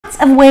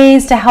of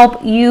ways to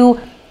help you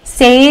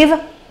save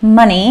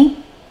money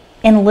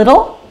in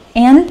little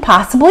and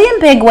possibly in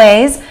big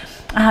ways,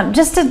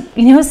 just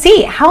to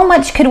see how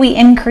much could we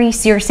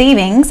increase your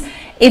savings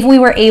if we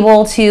were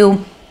able to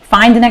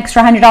find an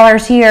extra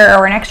 $100 here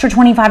or an extra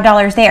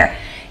 $25 there.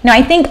 Now,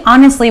 I think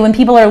honestly, when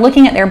people are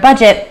looking at their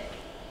budget,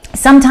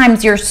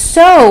 sometimes you're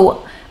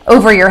so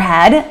over your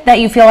head that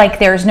you feel like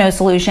there's no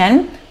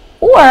solution,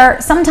 or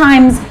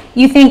sometimes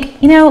you think,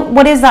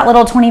 what is that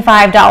little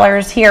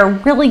 $25 here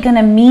really going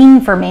to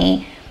mean for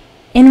me?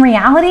 In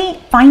reality,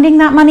 finding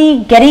that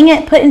money, getting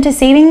it put into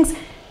savings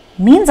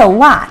means a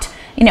lot.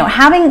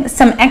 Having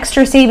some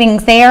extra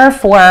savings there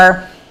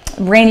for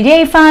rainy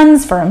day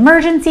funds, for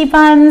emergency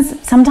funds,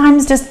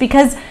 sometimes just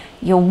because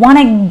you want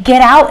to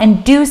get out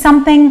and do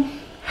something,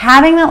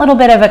 having that little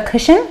bit of a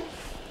cushion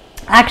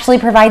actually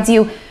provides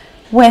you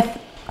with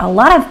a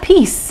lot of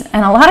peace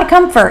and a lot of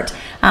comfort.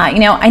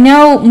 I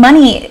know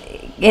money,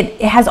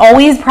 it has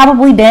always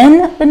probably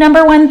been the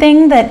number one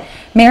thing that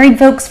married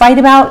folks fight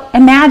about.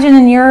 Imagine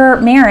in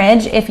your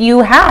marriage if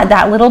you had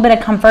that little bit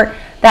of comfort,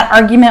 that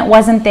argument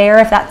wasn't there,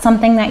 if that's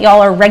something that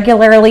y'all are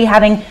regularly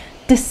having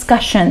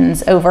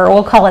discussions over,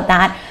 we'll call it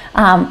that.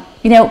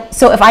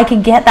 So if I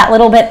could get that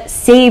little bit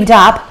saved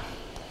up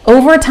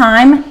over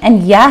time,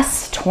 and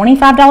yes,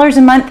 $25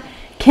 a month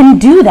can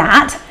do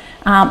that,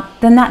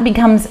 then that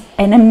becomes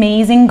an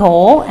amazing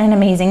goal, an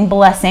amazing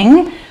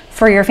blessing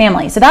for your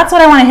family. So that's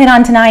what I want to hit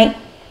on tonight.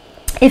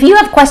 If you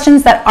have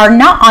questions that are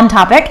not on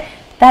topic,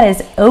 that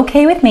is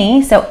okay with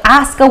me. So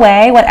ask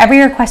away, whatever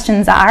your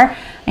questions are.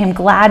 I am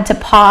glad to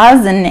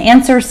pause and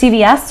answer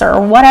CVS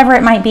or whatever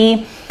it might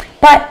be.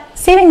 But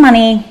saving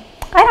money,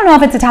 I don't know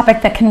if it's a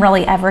topic that can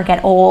really ever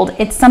get old.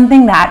 It's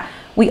something that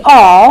we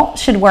all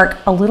should work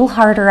a little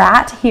harder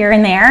at here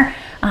and there,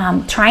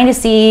 trying to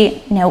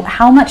see,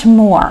 how much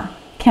more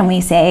can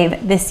we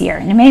save this year?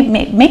 And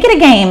make it a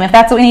game if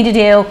that's what we need to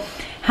do.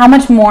 How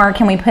much more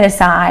can we put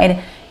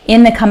aside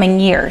in the coming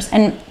years?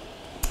 And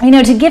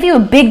to give you a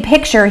big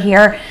picture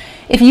here,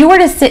 if you were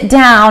to sit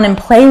down and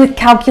play with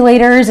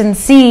calculators and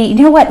see,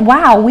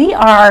 wow, we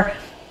are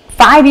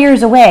 5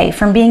 years away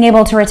from being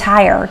able to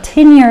retire,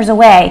 10 years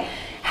away,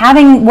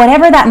 having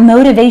whatever that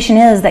motivation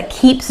is that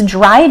keeps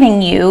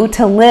driving you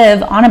to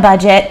live on a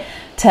budget,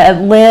 to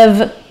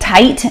live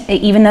tight,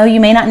 even though you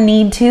may not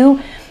need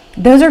to.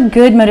 Those are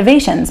good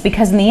motivations,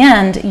 because in the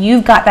end,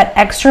 you've got that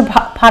extra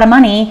pot of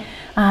money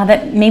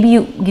that maybe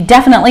you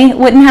definitely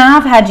wouldn't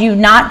have had you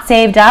not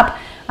saved up.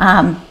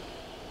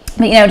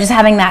 But just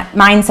having that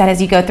mindset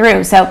as you go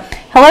through. So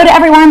hello to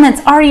everyone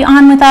that's already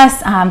on with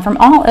us from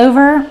all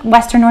over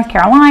Western North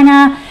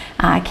Carolina,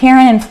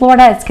 Karen in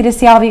Florida. It's good to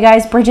see all of you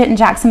guys, Bridget in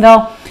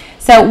Jacksonville.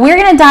 So we're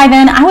going to dive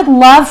in. I would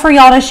love for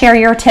y'all to share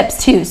your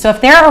tips too. So if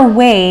there are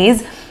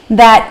ways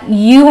that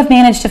you have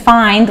managed to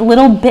find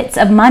little bits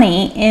of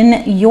money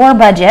in your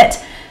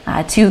budget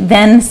to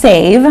then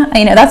save,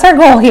 that's our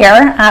goal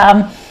here.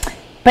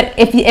 But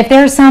if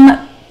there's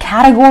some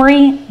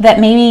category that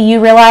maybe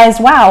you realize,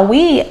 wow,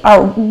 we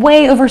are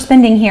way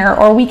overspending here,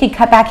 or we could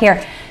cut back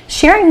here,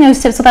 sharing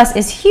those tips with us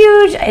is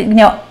huge.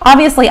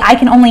 Obviously I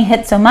can only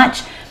hit so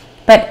much,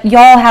 but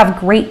y'all have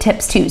great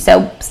tips too.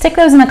 So stick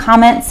those in the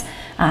comments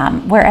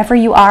wherever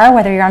you are,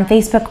 whether you're on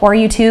Facebook or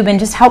YouTube, and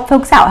just help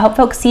folks out, help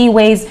folks see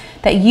ways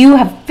that you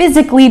have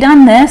physically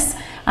done this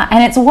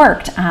and it's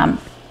worked.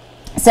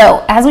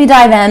 So as we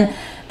dive in,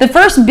 the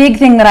first big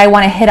thing that I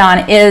want to hit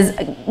on is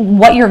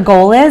what your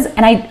goal is.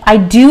 And I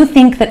do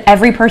think that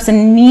every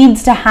person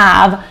needs to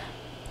have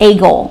a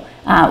goal.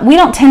 We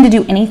don't tend to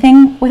do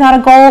anything without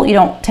a goal. You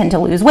don't tend to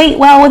lose weight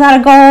well without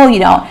a goal. You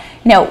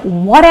don't,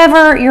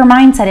 whatever your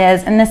mindset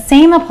is. And the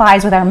same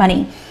applies with our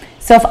money.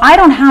 So if I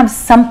don't have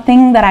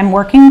something that I'm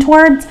working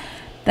towards,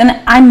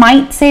 then I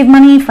might save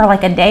money for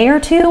like a day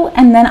or two,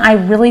 and then I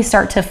really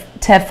start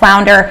to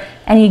flounder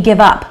and you give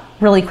up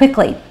really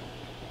quickly.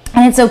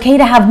 And it's okay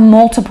to have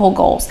multiple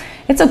goals.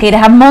 It's okay to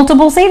have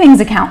multiple savings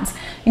accounts.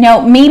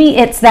 Maybe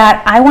it's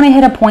that I want to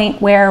hit a point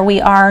where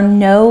we are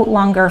no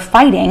longer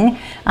fighting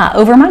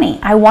over money.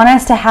 I want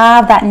us to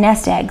have that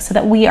nest egg so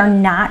that we are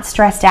not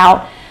stressed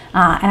out.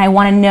 And I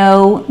want to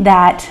know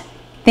that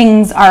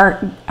things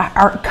are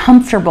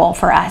comfortable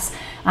for us.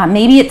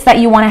 Maybe it's that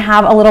you want to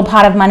have a little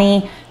pot of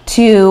money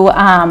to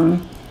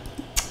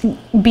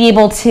be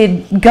able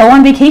to go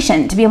on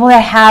vacation, to be able to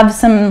have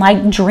some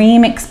like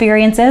dream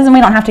experiences. And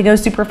we don't have to go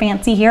super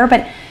fancy here,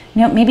 but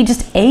maybe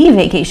just a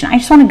vacation. I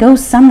just want to go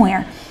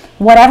somewhere.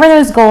 Whatever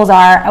those goals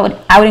are,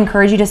 I would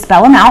encourage you to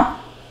spell them out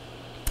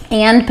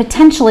and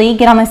potentially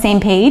get on the same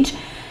page.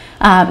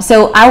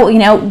 So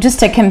just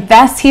to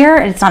confess here,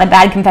 it's not a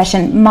bad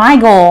confession. My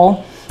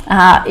goal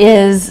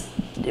is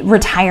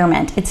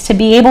retirement. It's to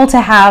be able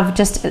to have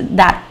just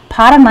that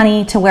pot of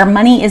money to where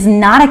money is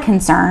not a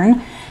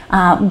concern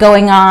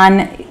going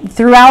on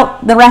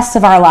throughout the rest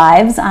of our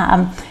lives.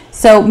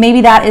 So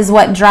maybe that is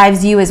what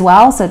drives you as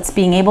well. So it's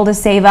being able to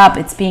save up.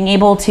 It's being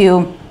able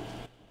to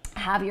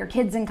have your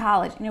kids in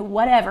college,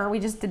 whatever. We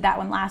just did that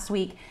one last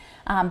week.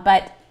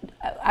 But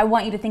I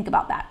want you to think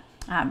about that.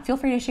 Feel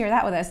free to share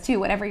that with us too,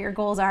 whatever your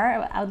goals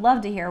are. I would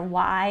love to hear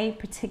why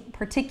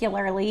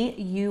particularly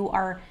you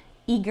are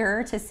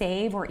eager to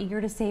save or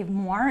eager to save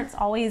more. It's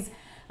always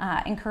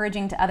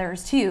encouraging to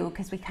others too,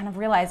 because we kind of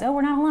realize, oh,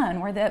 we're not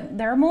alone.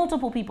 There are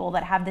multiple people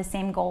that have the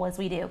same goal as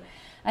we do.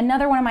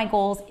 Another one of my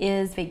goals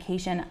is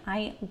vacation.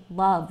 I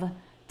love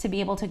to be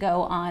able to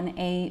go on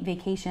a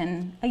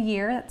vacation a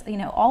year. That's,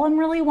 all I'm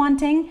really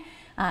wanting.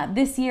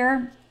 This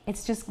year,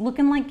 it's just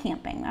looking like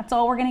camping. That's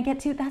all we're going to get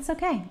to. That's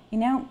okay.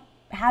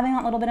 Having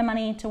that little bit of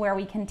money to where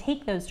we can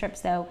take those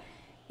trips though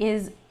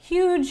is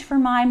huge for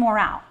my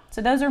morale.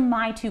 So those are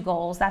my two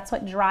goals. That's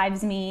what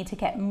drives me to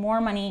get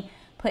more money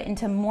put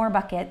into more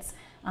buckets,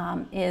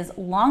 is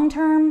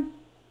long-term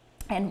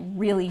and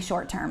really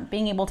short-term,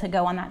 being able to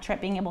go on that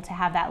trip, being able to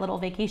have that little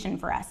vacation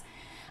for us.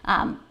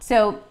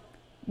 So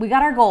we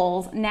got our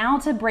goals. Now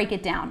to break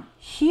it down.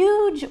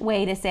 Huge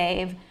way to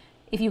save,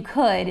 if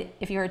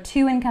you're a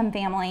 2-income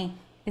family,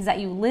 is that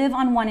you live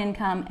on 1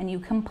 income and you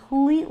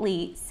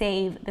completely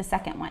save the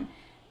second one.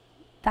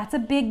 That's a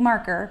big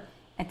marker.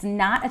 It's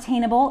not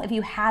attainable. If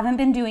you haven't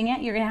been doing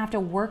it, you're gonna have to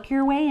work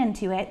your way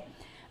into it.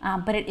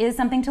 But it is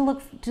something to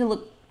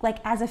look like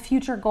as a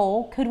future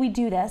goal. Could we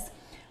do this?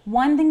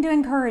 One thing to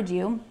encourage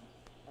you,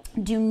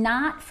 do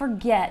not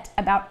forget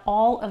about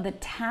all of the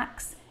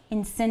tax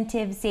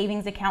incentive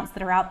savings accounts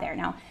that are out there.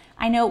 Now,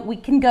 I know we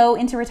can go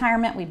into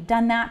retirement. We've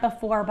done that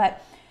before,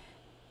 but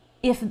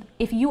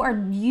if you are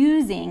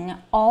using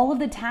all of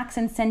the tax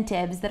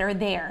incentives that are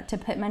there to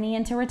put money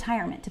into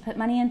retirement, to put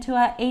money into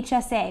a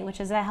HSA,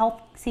 which is a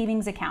health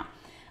savings account,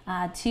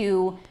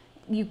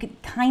 you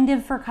could kind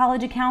of for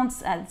college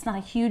accounts, it's not a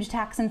huge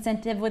tax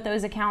incentive with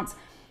those accounts,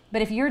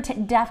 but if you're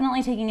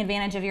definitely taking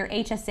advantage of your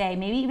HSA,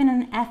 maybe even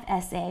an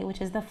FSA,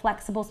 which is the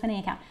flexible spending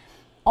account,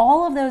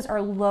 all of those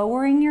are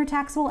lowering your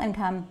taxable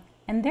income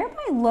and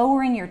thereby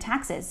lowering your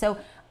taxes. So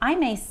I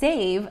may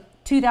save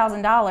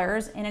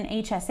 $2,000 in an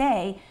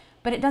HSA,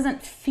 but it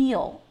doesn't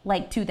feel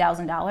like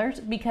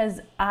 $2,000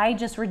 because I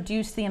just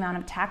reduced the amount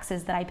of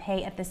taxes that I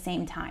pay at the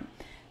same time.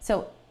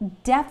 So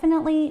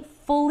definitely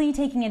fully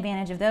taking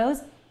advantage of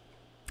those,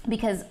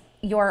 because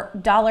your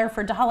dollar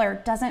for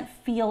dollar doesn't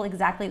feel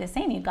exactly the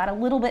same. You've got a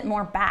little bit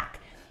more back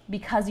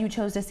because you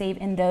chose to save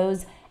in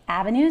those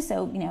avenues.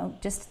 So,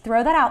 just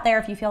throw that out there.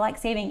 If you feel like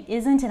saving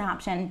isn't an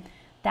option,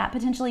 that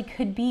potentially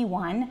could be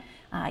one.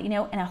 And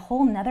a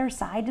whole nother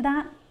side to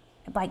that,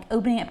 like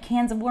opening up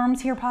cans of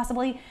worms here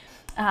possibly,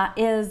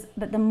 is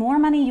that the more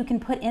money you can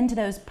put into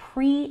those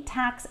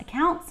pre-tax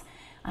accounts,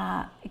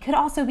 it could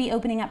also be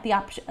opening up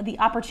the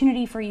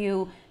opportunity for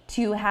you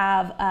to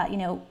have,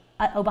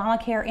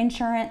 Obamacare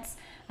insurance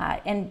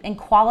and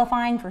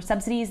qualifying for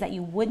subsidies that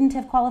you wouldn't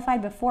have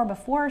qualified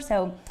before.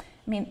 So,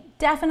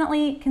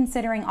 definitely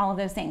considering all of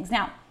those things.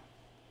 Now,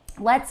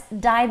 let's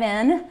dive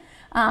in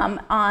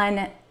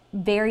on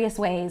various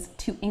ways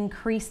to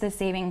increase the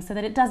savings so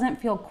that it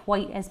doesn't feel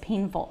quite as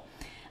painful.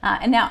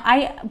 And now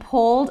I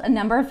polled a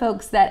number of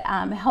folks that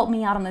helped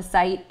me out on the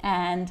site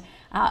and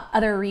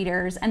other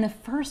readers. And the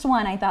first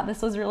one, I thought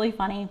this was really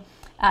funny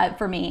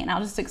for me, and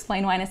I'll just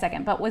explain why in a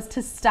second, but was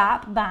to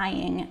stop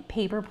buying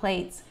paper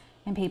plates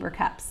and paper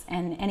cups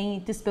and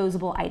any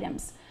disposable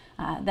items.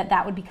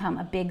 That would become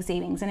a big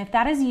savings. And if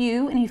that is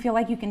you and you feel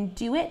like you can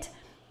do it,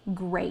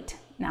 great.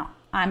 Now,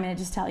 I'm going to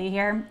just tell you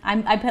here,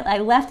 I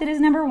left it as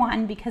number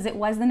 1 because it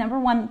was the number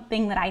 1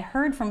 thing that I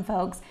heard from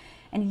folks.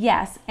 And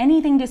yes,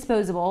 anything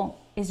disposable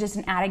is just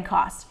an added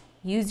cost.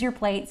 Use your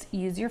plates,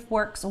 use your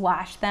forks,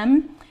 wash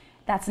them.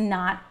 That's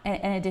not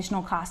an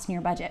additional cost in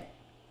your budget.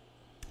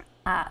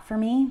 For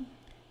me,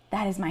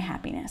 that is my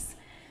happiness.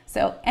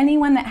 So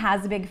anyone that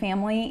has a big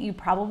family, you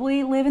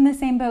probably live in the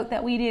same boat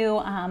that we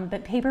do,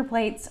 but paper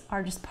plates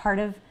are just part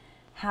of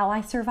how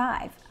I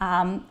survive.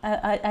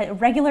 A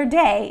regular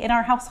day in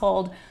our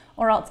household,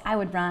 or else I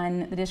would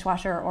run the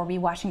dishwasher or be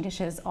washing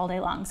dishes all day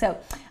long. So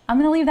I'm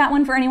gonna leave that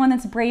one for anyone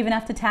that's brave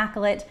enough to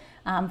tackle it.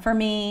 For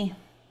me,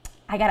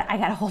 I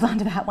gotta hold on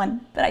to that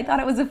one, but I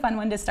thought it was a fun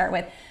one to start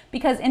with,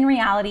 because in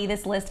reality,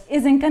 this list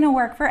isn't gonna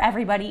work for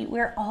everybody.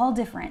 We're all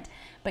different,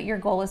 but your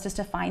goal is just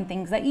to find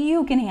things that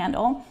you can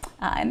handle.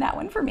 And that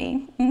one for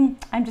me,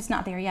 I'm just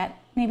not there yet.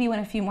 Maybe when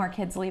a few more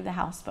kids leave the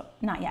house, but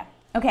not yet.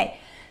 Okay,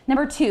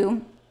 number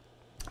 2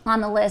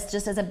 on the list,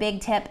 just as a big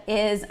tip,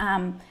 is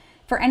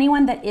for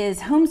anyone that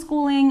is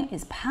homeschooling,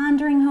 is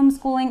pondering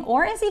homeschooling,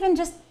 or is even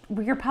just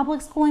your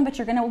public schooling, but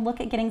you're gonna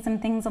look at getting some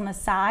things on the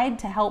side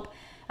to help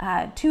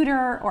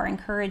tutor or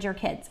encourage your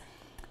kids.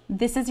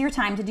 This is your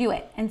time to do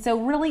it. And so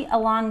really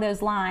along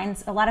those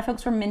lines, a lot of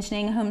folks were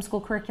mentioning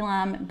homeschool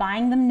curriculum,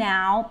 buying them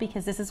now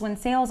because this is when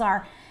sales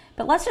are,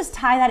 but let's just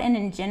tie that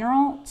in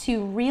general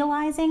to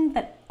realizing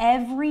that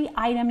every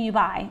item you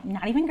buy,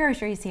 not even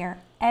groceries here,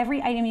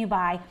 every item you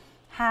buy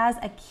has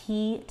a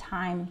key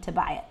time to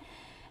buy it.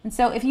 And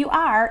so if you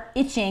are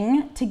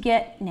itching to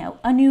get,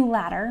 a new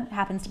ladder,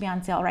 happens to be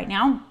on sale right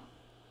now,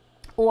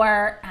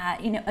 or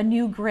a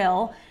new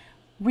grill,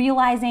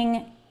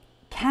 realizing,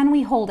 can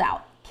we hold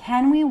out?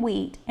 Can we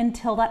wait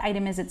until that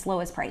item is its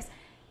lowest price?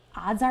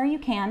 Odds are you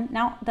can.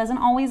 Now, it doesn't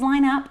always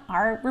line up.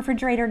 Our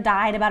refrigerator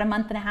died about a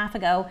month and a half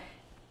ago.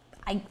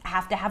 I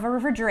have to have a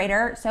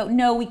refrigerator. So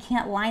no, we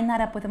can't line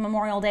that up with a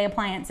Memorial Day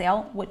appliance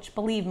sale, which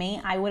believe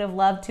me, I would have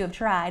loved to have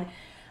tried.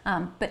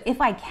 But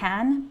if I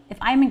can, if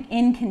I'm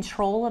in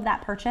control of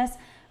that purchase,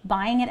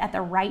 buying it at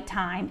the right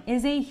time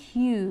is a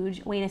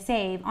huge way to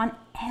save on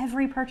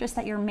every purchase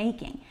that you're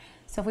making.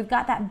 So if we've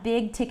got that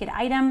big ticket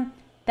item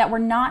that we're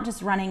not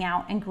just running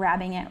out and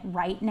grabbing it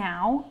right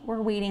now,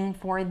 we're waiting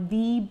for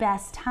the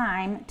best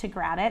time to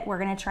grab it. We're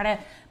gonna try to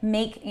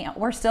make,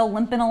 we're still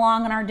limping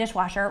along on our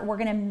dishwasher. We're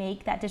gonna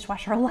make that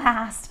dishwasher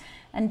last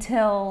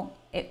until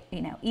it,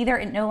 either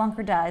it no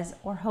longer does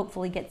or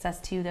hopefully gets us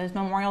to those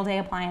Memorial Day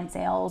appliance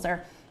sales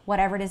or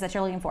whatever it is that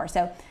you're looking for.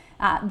 So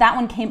that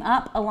one came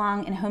up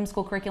along in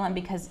homeschool curriculum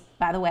because,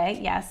 by the way,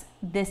 yes,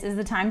 this is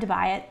the time to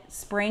buy it.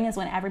 Spring is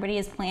when everybody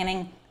is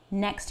planning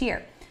next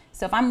year.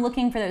 So if I'm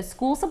looking for those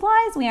school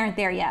supplies, we aren't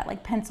there yet,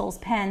 like pencils,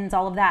 pens,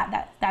 all of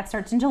that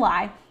starts in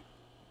July.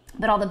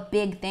 But all the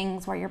big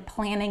things where you're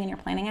planning and you're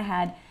planning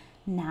ahead,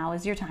 now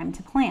is your time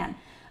to plan.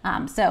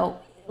 So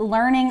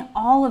learning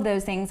all of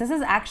those things, this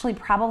is actually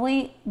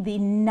probably the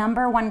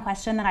number one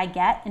question that I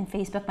get in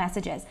Facebook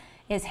messages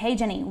is, hey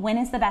Jenny, when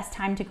is the best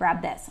time to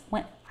grab this?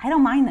 I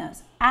don't mind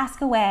those.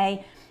 Ask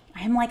away.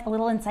 I am like a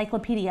little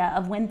encyclopedia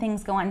of when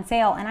things go on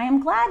sale, and I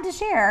am glad to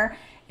share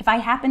if I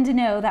happen to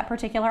know that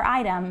particular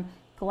item.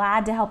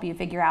 Glad to help you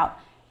figure out,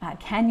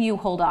 can you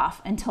hold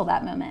off until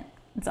that moment?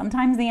 And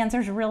sometimes the answer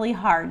is really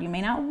hard. You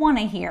may not want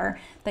to hear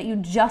that you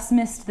just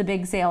missed the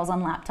big sales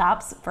on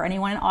laptops. For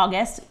anyone in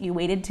August, you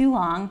waited too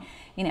long.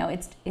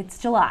 It's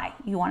July.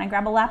 You want to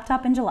grab a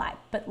laptop in July,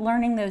 but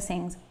learning those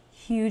things,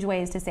 huge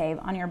ways to save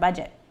on your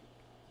budget.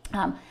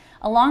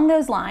 Along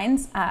those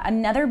lines,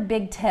 another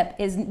big tip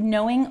is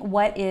knowing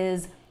what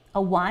is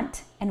a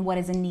want and what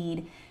is a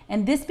need.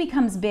 And this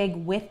becomes big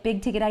with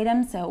big ticket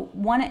items. So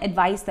one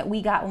advice that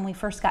we got when we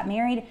first got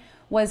married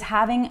was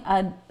having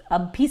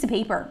a piece of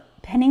paper,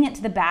 pinning it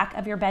to the back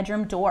of your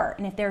bedroom door.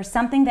 And if there's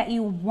something that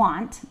you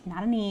want,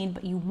 not a need,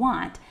 but you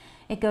want,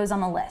 it goes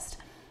on the list.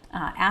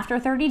 After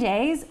 30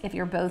 days, if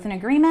you're both in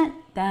agreement,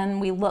 then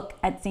we look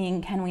at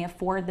seeing, can we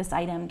afford this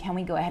item? Can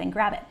we go ahead and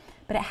grab it?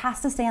 But it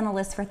has to stay on the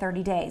list for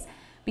 30 days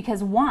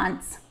because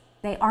wants,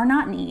 they are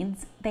not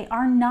needs. They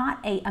are not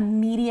a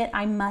immediate,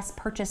 I must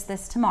purchase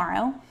this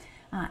tomorrow.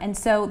 And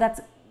so that's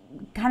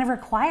kind of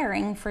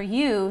requiring for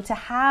you to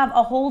have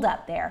a hold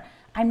up there.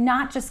 I'm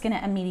not just going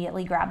to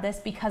immediately grab this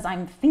because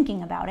I'm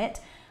thinking about it.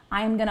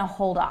 I'm going to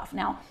hold off.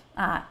 Now,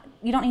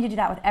 you don't need to do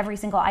that with every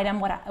single item.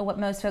 What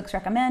most folks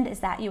recommend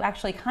is that you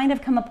actually kind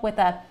of come up with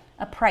a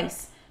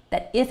price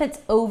that if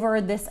it's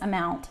over this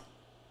amount,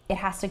 it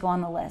has to go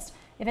on the list.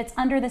 If it's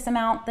under this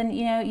amount, then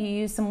you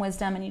use some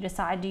wisdom and you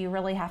decide, do you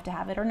really have to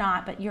have it or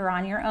not? But you're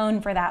on your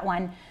own for that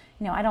one.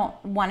 I don't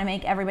want to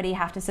make everybody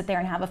have to sit there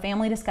and have a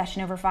family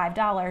discussion over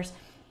 $5.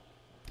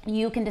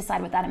 You can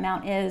decide what that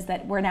amount is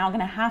that we're now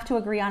going to have to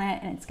agree on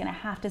it, and it's going to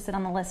have to sit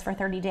on the list for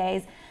 30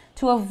 days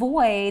to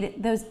avoid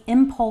those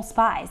impulse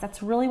buys.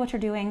 That's really what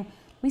you're doing.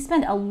 We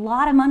spend a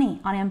lot of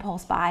money on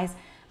impulse buys,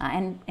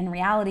 and in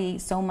reality,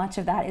 so much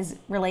of that is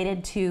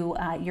related to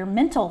your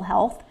mental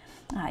health.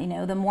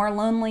 The more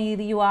lonely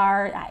you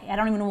are, I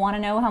don't even want to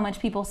know how much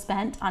people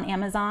spent on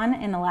Amazon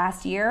in the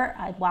last year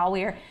while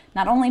we're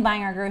not only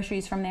buying our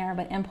groceries from there,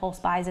 but impulse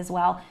buys as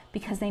well,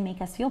 because they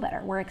make us feel better.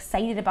 We're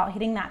excited about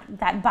hitting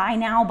that buy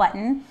now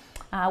button.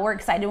 We're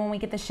excited when we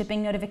get the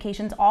shipping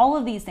notifications, all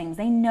of these things.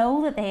 They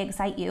know that they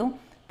excite you.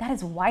 That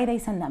is why they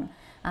send them.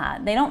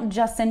 They don't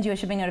just send you a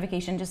shipping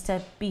notification just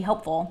to be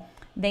helpful.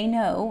 They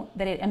know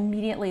that it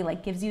immediately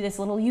gives you this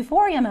little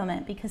euphoria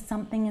moment because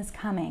something is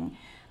coming.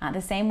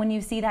 The same when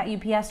you see that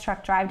UPS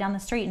truck drive down the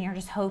street and you're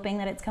just hoping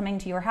that it's coming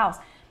to your house.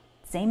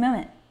 Same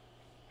moment.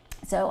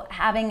 So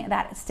having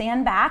that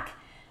stand back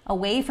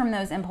away from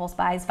those impulse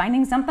buys,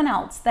 finding something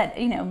else that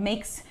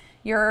makes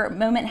your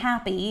moment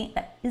happy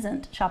that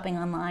isn't shopping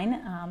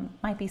online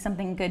might be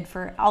something good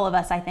for all of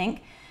us, I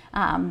think.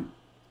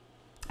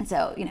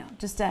 So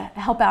just to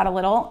help out a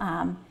little.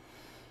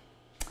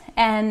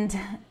 And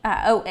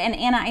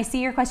Anna, I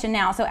see your question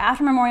now. So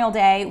after Memorial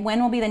Day,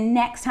 when will be the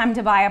next time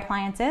to buy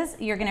appliances?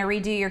 You're going to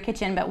redo your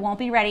kitchen, but won't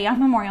be ready on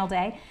Memorial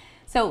Day.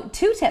 So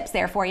 2 tips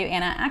there for you,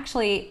 Anna.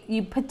 Actually,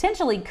 you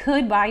potentially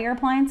could buy your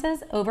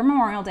appliances over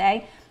Memorial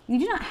Day. You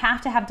do not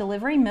have to have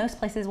delivery. Most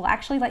places will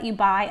actually let you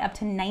buy up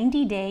to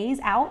 90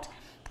 days out,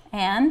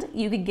 and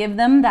you could give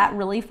them that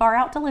really far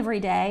out delivery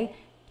day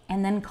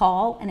and then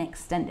call and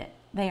extend it.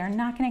 They are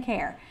not going to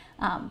care.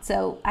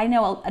 So I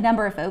know a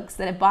number of folks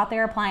that have bought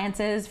their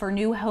appliances for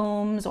new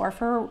homes or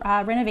for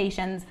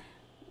renovations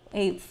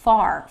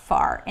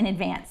far in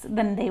advance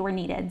than they were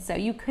needed. So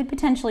you could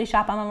potentially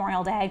shop on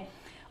Memorial Day,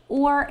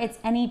 or it's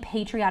any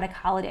patriotic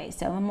holiday.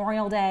 So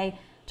Memorial Day,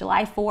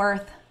 July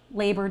 4th,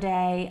 Labor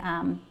Day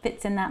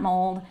fits in that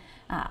mold.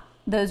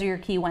 Those are your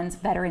key ones.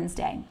 Veterans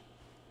Day.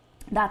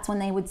 That's when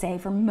they would say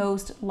for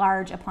most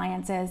large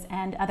appliances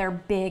and other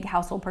big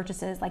household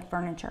purchases like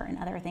furniture and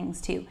other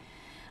things too.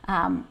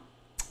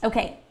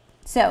 Okay,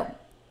 so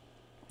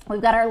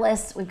We've got our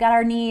list, we've got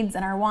our needs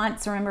and our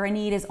wants. Remember, a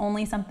need is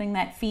only something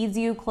that feeds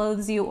you,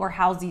 clothes you, or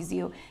houses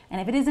you. And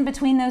if it isn't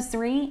between those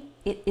three,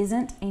 it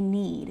isn't a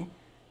need.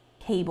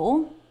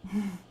 Cable,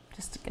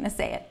 just gonna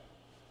say it,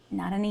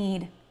 not a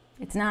need.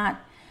 It's not.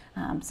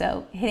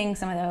 So hitting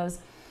some of those.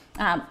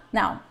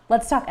 Now,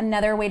 let's talk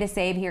another way to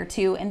save here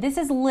too. And this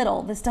is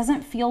little. This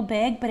doesn't feel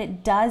big, but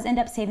it does end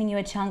up saving you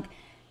a chunk.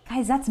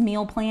 Guys, that's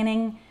meal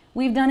planning.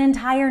 We've done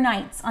entire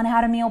nights on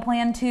how to meal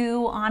plan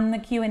too on the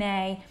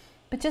Q&A.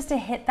 But just to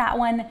hit that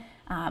one,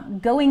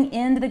 going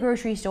into the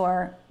grocery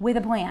store with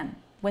a plan,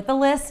 with a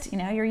list,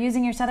 you're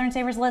using your Southern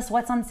Savers list,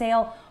 what's on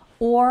sale,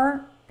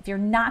 or if you're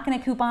not gonna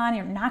coupon,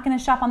 you're not gonna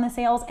shop on the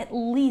sales, at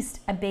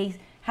least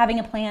having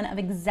a plan of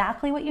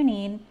exactly what you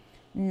need,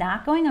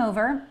 not going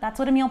over. That's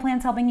what a meal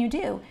plan's helping you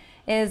do,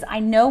 is I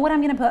know what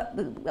I'm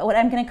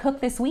gonna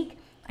cook this week.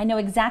 I know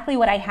exactly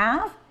what I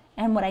have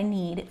and what I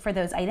need for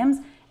those items,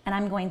 and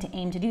I'm going to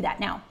aim to do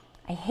that. Now,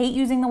 I hate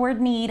using the word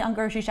need on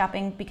grocery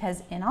shopping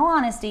because, in all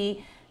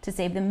honesty, to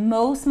save the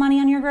most money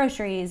on your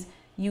groceries,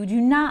 you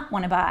do not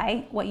want to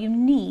buy what you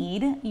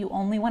need. You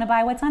only want to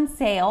buy what's on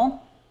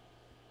sale.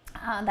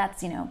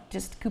 That's,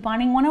 just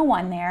couponing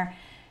 101 there.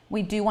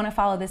 We do want to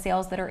follow the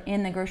sales that are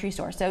in the grocery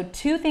store. So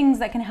 2 things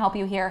that can help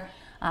you here.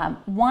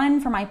 One,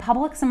 for my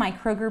Publix and my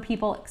Kroger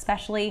people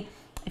especially,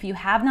 if you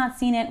have not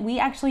seen it, we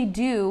actually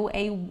do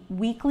a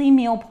weekly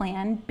meal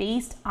plan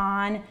based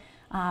on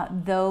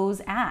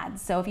those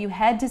ads. So if you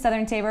head to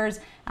Southern Savers,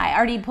 I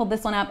already pulled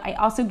this one up. I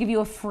also give you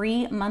a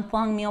free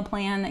month-long meal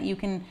plan that you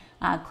can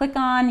click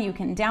on, you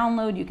can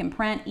download, you can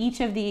print.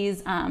 Each of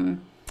these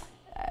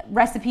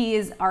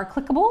recipes are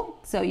clickable,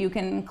 so you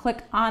can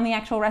click on the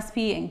actual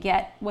recipe and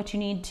get what you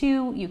need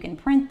to. You can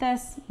print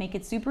this, make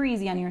it super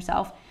easy on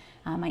yourself.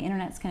 My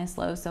internet's kind of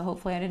slow, so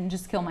hopefully I didn't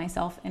just kill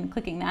myself in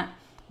clicking that.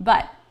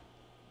 But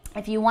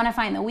if you want to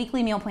find the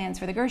weekly meal plans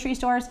for the grocery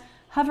stores,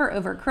 hover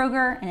over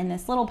Kroger, and in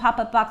this little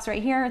pop-up box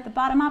right here, the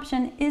bottom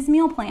option is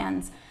meal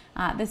plans.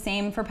 The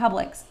same for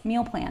Publix,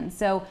 meal plans.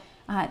 So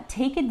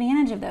take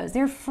advantage of those.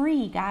 They're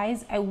free,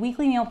 guys. A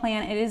weekly meal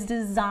plan, it is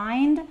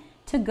designed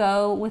to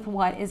go with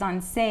what is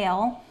on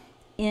sale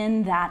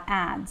in that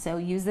ad. So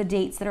use the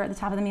dates that are at the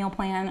top of the meal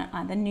plan.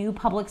 The new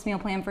Publix meal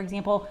plan, for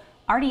example,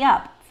 already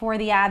up for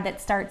the ad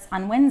that starts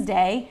on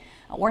Wednesday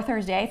or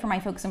Thursday for my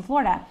folks in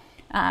Florida.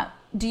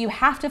 Do you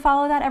have to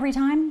follow that every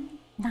time?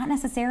 Not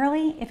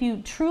necessarily. If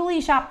you truly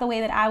shop the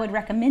way that I would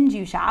recommend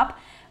you shop,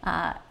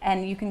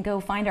 and you can go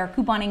find our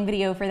couponing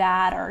video for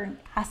that or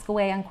ask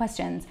away on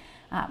questions,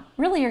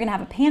 really you're gonna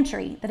have a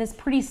pantry that is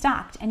pretty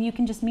stocked and you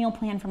can just meal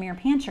plan from your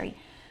pantry.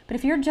 But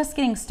if you're just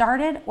getting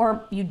started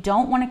or you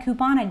don't want to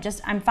coupon,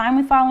 I'm fine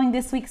with following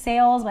this week's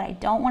sales, but I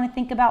don't want to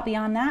think about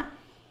beyond that,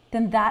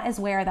 then that is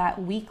where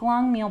that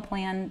week-long meal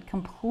plan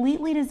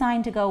completely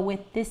designed to go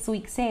with this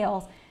week's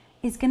sales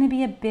is going to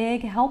be a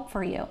big help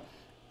for you.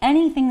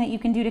 Anything that you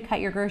can do to cut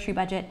your grocery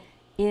budget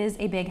is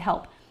a big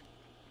help.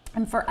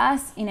 And for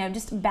us,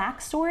 just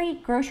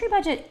backstory, grocery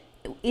budget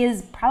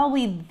is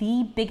probably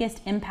the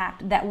biggest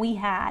impact that we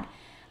had.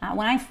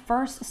 When I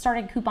first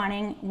started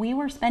couponing, we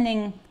were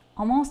spending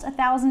almost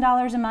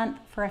 $1,000 a month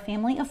for a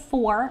family of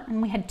 4,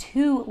 and we had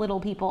 2 little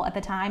people at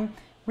the time,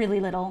 really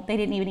little. They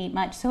didn't even eat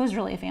much, so it was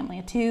really a family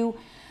of 2.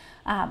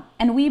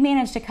 And we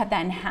managed to cut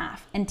that in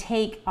half and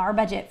take our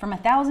budget from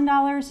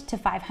 $1,000 to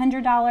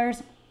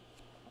 $500.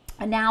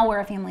 And now we're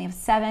a family of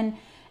 7,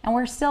 and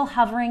we're still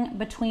hovering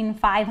between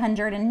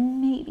 $500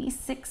 and maybe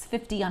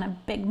 $650 on a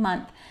big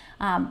month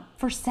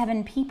for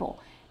 7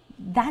 people.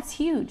 That's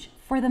huge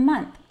for the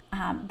month.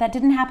 That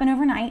didn't happen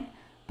overnight,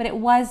 but it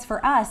was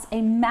for us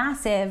a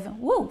massive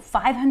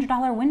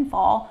 $500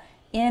 windfall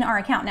in our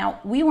account. Now,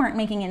 we weren't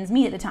making ends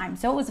meet at the time,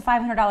 so it was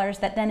 $500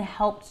 that then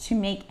helped to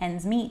make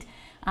ends meet.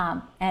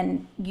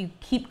 And you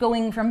keep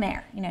going from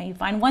there. You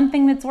find one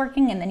thing that's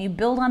working, and then you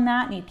build on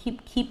that, and you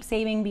keep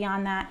saving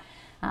beyond that,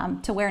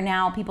 to where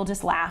now people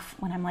just laugh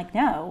when I'm like,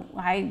 no,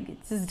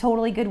 this is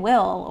totally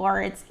Goodwill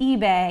or it's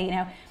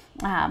eBay.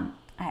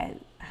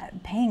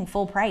 Paying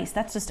full price.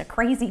 That's just a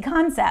crazy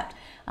concept.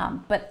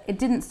 But it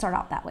didn't start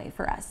out that way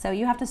for us. So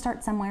you have to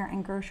start somewhere,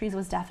 and groceries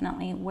was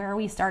definitely where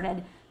we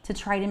started to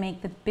try to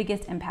make the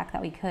biggest impact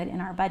that we could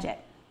in our budget.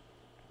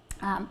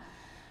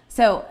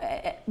 So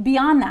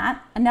beyond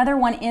that, another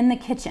one in the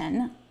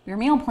kitchen, your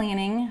meal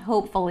planning,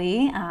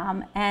 hopefully.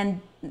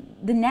 And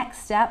the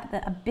next step,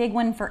 a big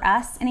one for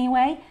us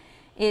anyway,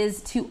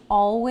 is to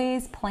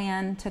always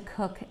plan to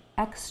cook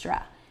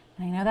extra.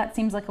 And I know that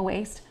seems like a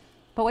waste,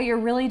 but what you're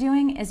really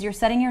doing is you're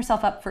setting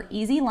yourself up for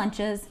easy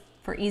lunches,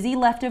 for easy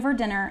leftover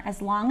dinner, as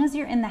long as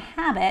you're in the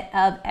habit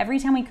of every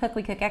time we cook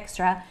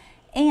extra,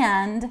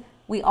 and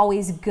we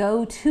always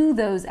go to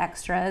those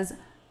extras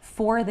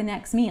for the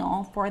next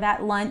meal, for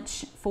that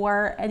lunch,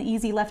 for an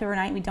easy leftover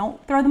night. We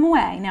don't throw them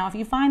away. Now, if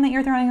you find that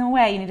you're throwing them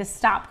away, you need to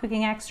stop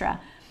cooking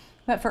extra.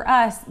 But for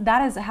us,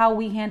 that is how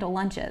we handle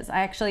lunches. I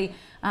actually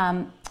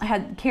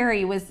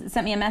Carrie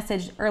sent me a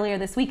message earlier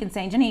this week and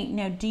saying, Jenny,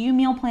 do you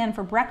meal plan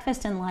for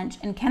breakfast and lunch,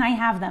 and can I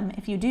have them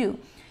if you do?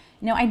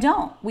 No, I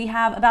don't. We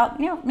have about,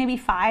 maybe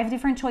 5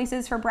 different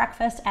choices for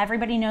breakfast.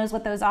 Everybody knows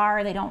what those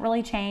are. They don't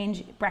really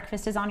change.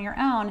 Breakfast is on your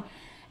own.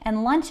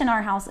 And lunch in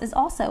our house is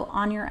also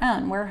on your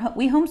own.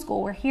 We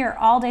homeschool. We're here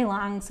all day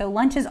long. So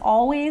lunch is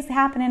always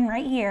happening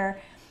right here.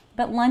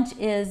 But lunch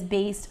is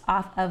based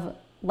off of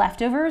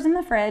leftovers in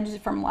the fridge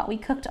from what we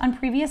cooked on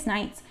previous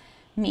nights,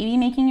 maybe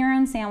making your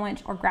own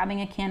sandwich or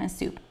grabbing a can of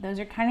soup. Those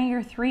are kind of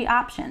your 3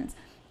 options.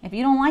 If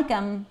you don't like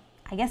them,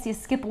 I guess you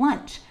skip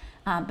lunch.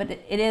 But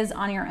it is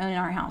on your own in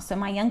our house. So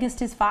my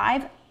youngest is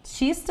 5.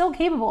 She's still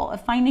capable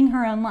of finding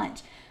her own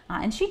lunch.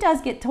 And she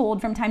does get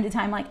told from time to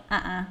time, like,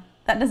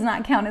 that does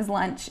not count as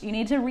lunch. You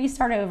need to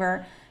restart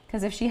over,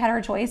 because if she had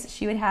her choice,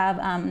 she would have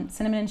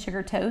cinnamon and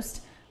sugar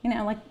toast,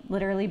 like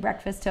literally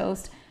breakfast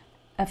toast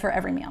for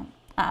every meal.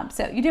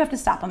 So you do have to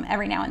stop them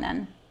every now and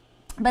then.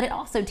 But it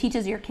also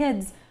teaches your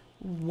kids,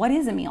 what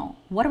is a meal?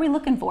 What are we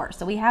looking for?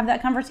 So we have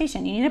that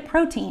conversation. You need a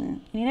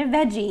protein, you need a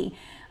veggie,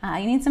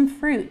 you need some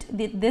fruit.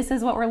 This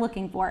is what we're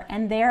looking for.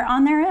 And they're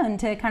on their own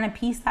to kind of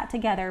piece that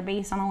together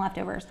based on the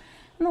leftovers.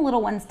 And the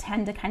little ones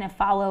tend to kind of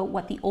follow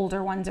what the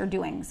older ones are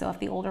doing. So if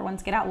the older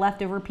ones get out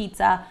leftover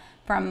pizza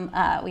from,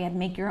 we had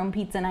make your own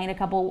pizza night a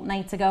couple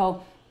nights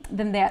ago,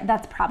 then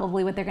that's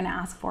probably what they're going to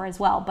ask for as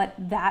well. But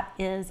that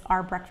is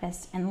our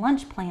breakfast and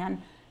lunch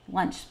plan.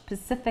 Lunch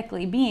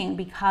specifically being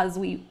because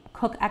we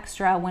cook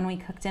extra when we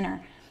cook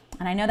dinner.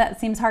 And I know that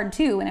seems hard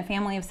too in a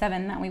family of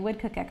 7 that we would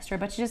cook extra,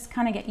 but you just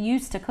kind of get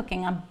used to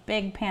cooking a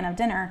big pan of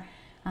dinner.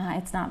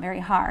 It's not very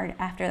hard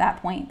after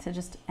that point to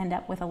just end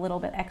up with a little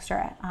bit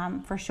extra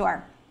for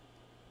sure.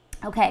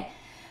 Okay,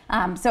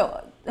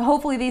 so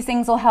hopefully these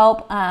things will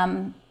help.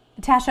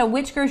 Tasha,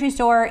 which grocery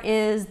store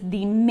is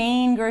the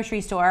main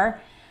grocery store?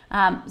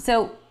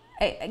 So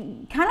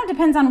it kind of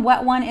depends on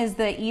what one is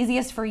the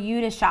easiest for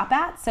you to shop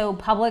at. So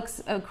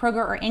Publix,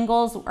 Kroger, or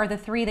Ingles are the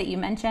 3 that you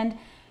mentioned.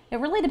 It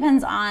really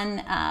depends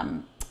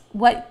on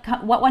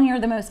what one you're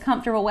the most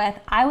comfortable with.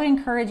 I would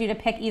encourage you to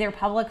pick either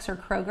Publix or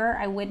Kroger.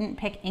 I wouldn't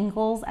pick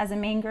Ingles as a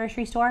main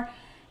grocery store.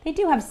 They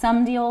do have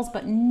some deals,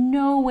 but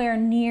nowhere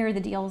near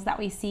the deals that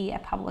we see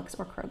at Publix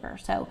or Kroger.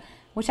 So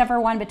whichever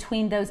one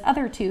between those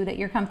other 2 that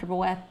you're comfortable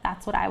with,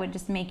 that's what I would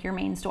just make your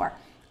main store.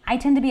 I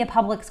tend to be a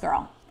Publix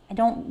girl. I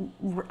don't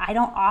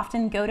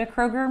often go to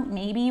Kroger,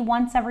 maybe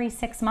once every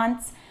 6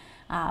 months.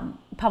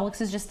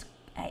 Publix is just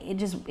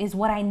is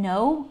what I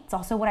know. It's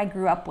also what I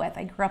grew up with.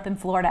 I grew up in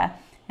Florida,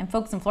 and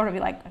folks in Florida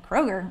be like, a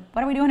Kroger?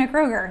 What are we doing at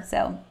Kroger?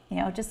 So,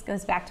 it just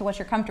goes back to what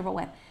you're comfortable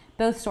with.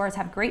 Both stores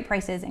have great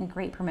prices and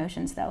great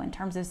promotions though, in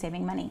terms of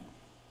saving money.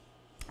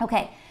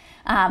 Okay,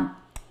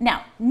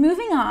 now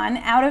moving on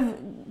out of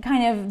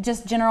kind of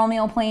just general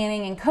meal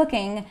planning and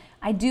cooking,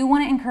 I do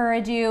want to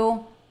encourage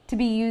you to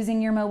be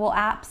using your mobile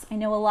apps. I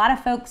know a lot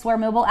of folks where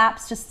mobile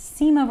apps just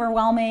seem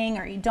overwhelming,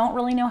 or you don't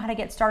really know how to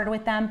get started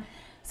with them.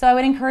 So I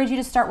would encourage you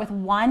to start with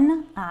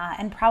one,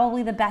 and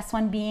probably the best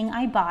one being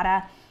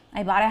Ibotta.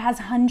 Ibotta has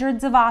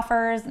hundreds of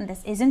offers, and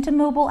this isn't a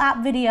mobile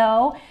app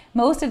video.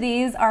 Most of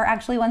these are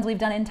actually ones we've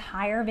done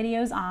entire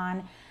videos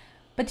on,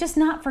 but just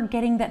not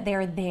forgetting that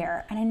they're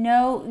there. And I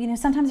know,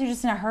 sometimes you're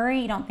just in a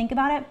hurry, you don't think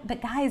about it,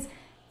 but guys,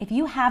 if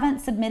you haven't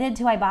submitted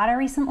to Ibotta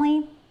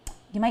recently,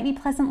 you might be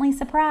pleasantly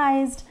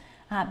surprised.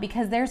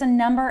 Because there's a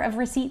number of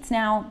receipts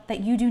now that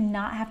you do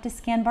not have to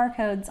scan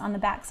barcodes on the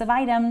backs of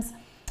items.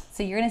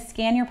 So you're going to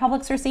scan your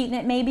Publix receipt, and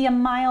it may be a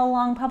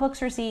mile-long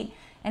Publix receipt,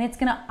 and it's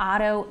going to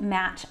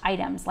auto-match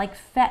items like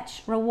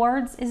Fetch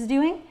Rewards is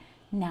doing.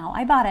 Now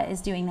Ibotta is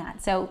doing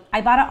that. So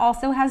Ibotta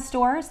also has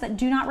stores that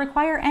do not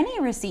require any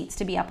receipts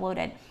to be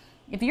uploaded.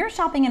 If you're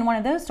shopping in one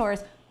of those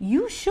stores,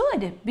 you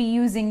should be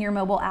using your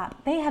mobile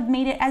app. They have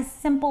made it as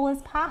simple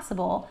as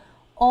possible.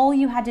 All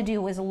you had to do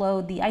was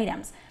load the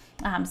items.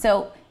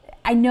 So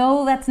I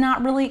know that's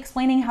not really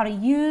explaining how to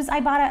use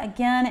Ibotta.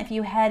 Again, if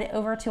you head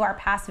over to our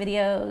past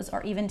videos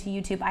or even to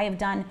YouTube, I have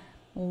done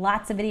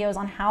lots of videos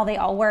on how they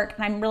all work,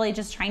 and I'm really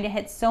just trying to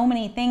hit so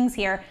many things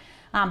here.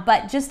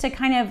 But just to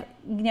kind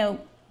of,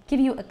 give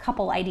you a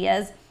couple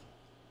ideas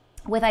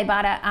with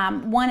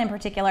Ibotta, one in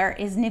particular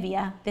is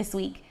Nivea this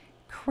week.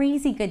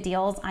 Crazy good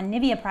deals on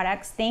Nivea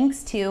products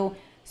thanks to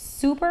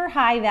super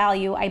high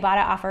value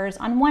Ibotta offers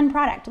on one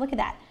product. Look at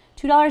that,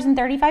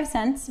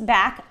 $2.35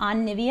 back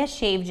on Nivea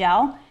Shave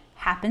Gel.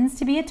 Happens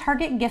to be a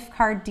Target gift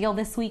card deal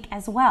this week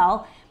as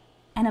well,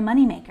 and a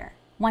moneymaker.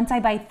 Once I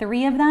buy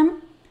 3 of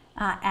them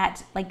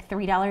at like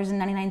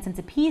 $3.99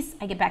 a piece,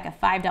 I get back a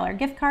 $5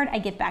 gift card. I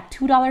get back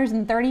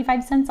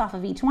 $2.35 off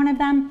of each one of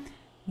them.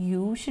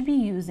 You should be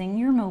using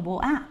your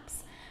mobile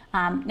apps.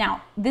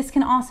 Now, this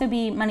can also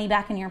be money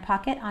back in your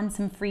pocket on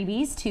some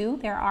freebies too.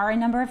 There are a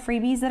number of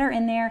freebies that are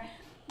in there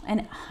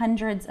and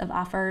hundreds of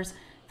offers.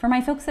 For my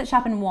folks that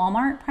shop in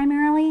Walmart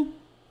primarily,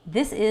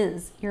 this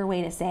is your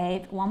way to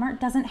save. Walmart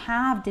doesn't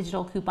have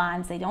digital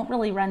coupons. They don't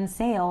really run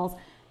sales.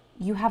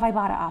 You have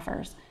Ibotta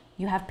offers.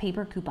 You have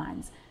paper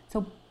coupons.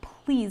 So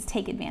please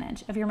take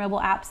advantage of your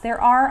mobile apps.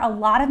 There are a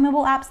lot of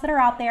mobile apps that are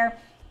out there,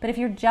 but if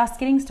you're just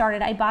getting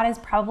started, Ibotta is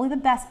probably the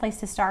best place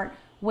to start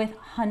with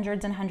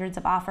hundreds and hundreds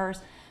of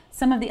offers.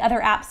 Some of the other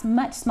apps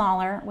much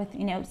smaller with,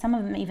 some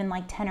of them even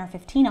like 10 or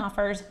 15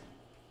 offers.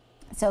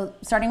 So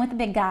starting with the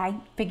big guy,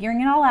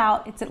 figuring it all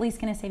out, it's at least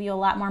going to save you a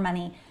lot more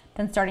money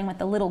than starting with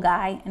the little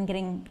guy and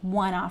getting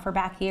one offer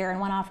back here and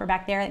one offer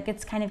back there. It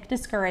gets kind of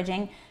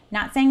discouraging.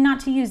 Not saying not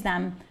to use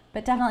them,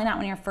 but definitely not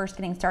when you're first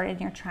getting started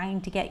and you're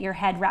trying to get your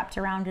head wrapped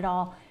around it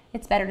all.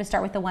 It's better to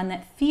start with the one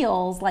that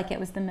feels like it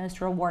was the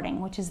most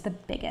rewarding, which is the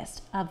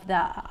biggest of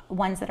the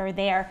ones that are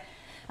there.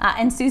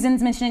 And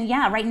Susan's mentioning,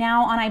 yeah, right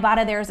now on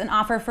Ibotta, there's an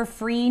offer for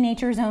free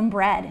Nature's Own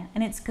bread,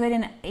 and it's good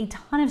in a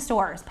ton of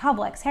stores,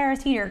 Publix,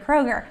 Harris Teeter,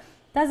 Kroger,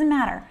 doesn't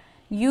matter.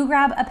 You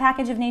grab a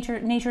package of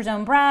Nature's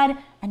Own bread,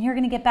 and you're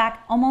gonna get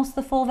back almost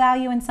the full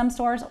value in some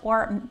stores,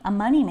 or a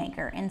money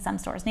maker in some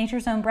stores.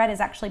 Nature's Own bread is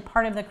actually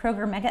part of the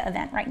Kroger mega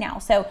event right now.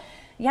 So,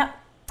 yep,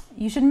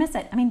 you shouldn't miss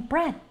it. I mean,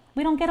 bread.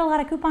 We don't get a lot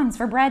of coupons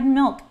for bread and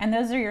milk, and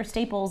those are your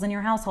staples in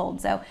your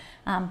household. So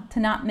to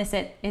not miss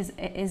it is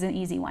an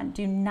easy one.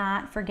 Do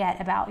not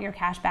forget about your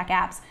cashback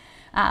apps.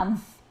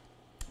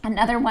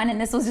 Another one,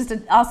 and this was just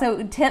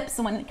also tips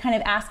when kind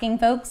of asking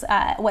folks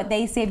what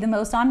they save the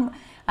most on.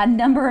 A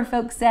number of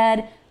folks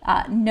said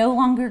no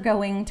longer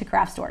going to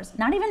craft stores.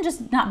 Not even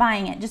just not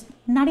buying it, just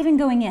not even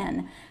going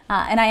in.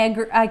 And I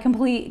agree, I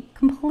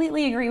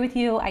completely agree with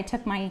you. I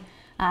took my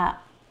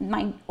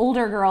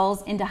older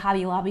girls into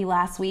Hobby Lobby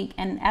last week,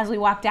 and as we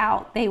walked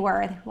out, they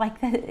were like,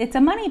 it's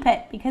a money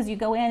pit, because you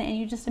go in and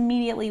you just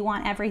immediately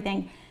want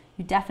everything.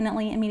 You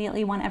definitely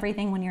immediately want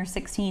everything when you're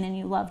 16 and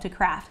you love to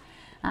craft.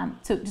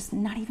 So just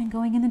not even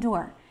going in the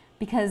door,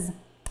 because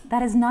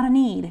that is not a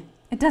need.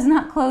 It does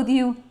not clothe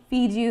you,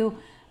 feed you,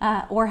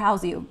 or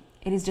house you.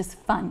 It is just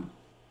fun.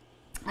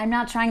 I'm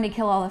not trying to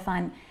kill all the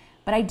fun,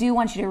 but I do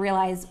want you to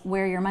realize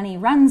where your money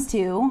runs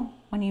to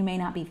when you may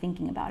not be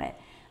thinking about it.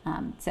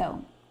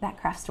 So that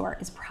craft store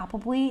is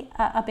probably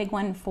a big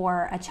one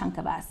for a chunk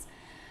of us.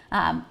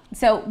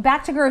 So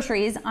back to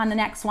groceries on the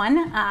next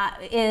one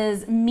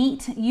is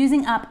meat,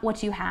 using up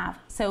what you have.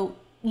 So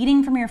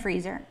eating from your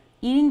freezer,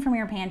 eating from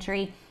your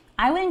pantry.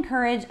 I would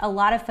encourage a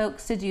lot of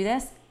folks to do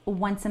this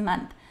once a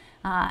month.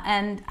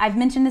 And I've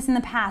mentioned this in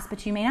the past,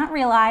 but you may not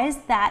realize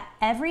that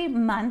every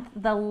month,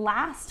 the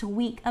last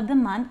week of the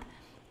month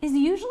is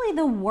usually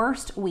the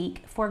worst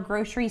week for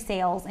grocery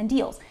sales and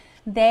deals.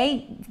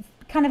 They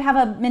kind of have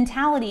a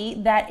mentality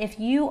that if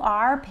you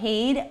are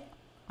paid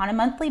on a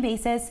monthly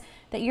basis,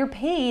 that you're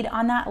paid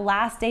on that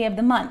last day of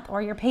the month,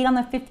 or you're paid on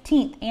the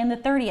 15th and the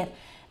 30th.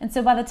 And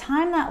so by the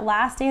time that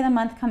last day of the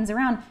month comes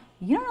around,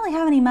 you don't really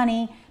have any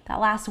money,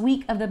 that last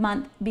week of the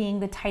month being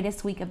the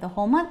tightest week of the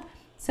whole month.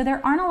 So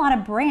there aren't a lot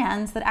of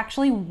brands that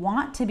actually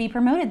want to be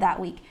promoted that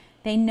week.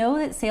 They know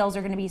that sales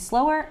are going to be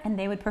slower, and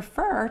they would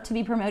prefer to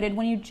be promoted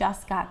when you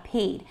just got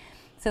paid.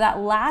 So that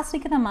last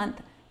week of the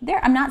month,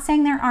 I'm not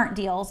saying there aren't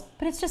deals,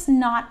 but it's just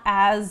not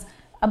as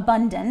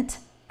abundant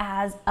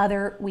as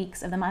other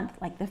weeks of the month,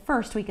 like the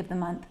first week of the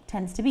month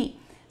tends to be.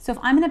 So if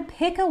I'm going to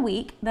pick a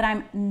week that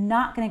I'm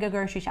not going to go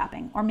grocery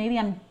shopping, or maybe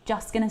I'm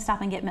just going to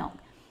stop and get milk,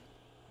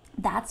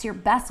 that's your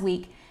best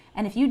week.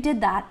 And if you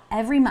did that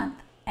every month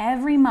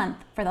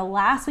for the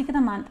last week of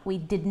the month, we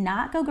did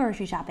not go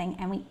grocery shopping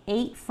and we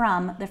ate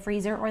from the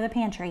freezer or the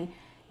pantry,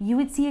 you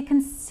would see a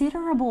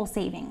considerable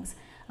savings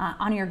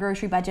on your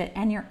grocery budget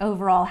and your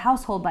overall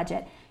household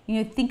budget.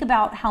 You know, think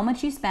about how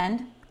much you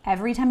spend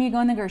every time you go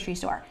in the grocery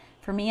store.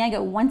 For me, I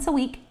go once a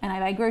week and I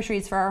buy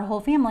groceries for our whole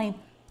family.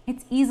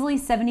 It's easily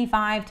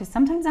 $75 to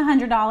sometimes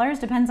 $100,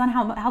 depends on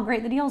how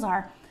great the deals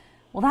are.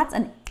 Well, that's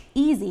an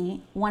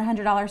easy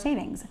 $100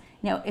 savings.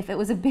 You know, if it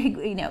was a big,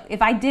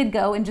 if I did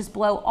go and just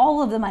blow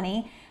all of the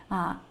money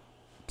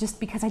just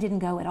because I didn't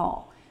go at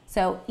all.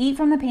 So eat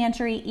from the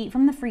pantry, eat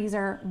from the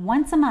freezer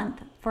once a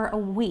month for a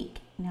week.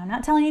 Now, I'm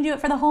not telling you to do it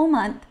for the whole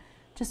month,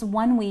 just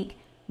 1 week.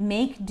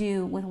 Make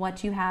do with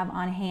what you have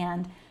on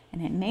hand.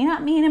 And it may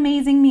not mean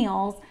amazing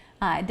meals,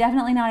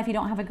 definitely not if you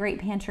don't have a great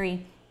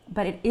pantry,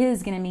 but it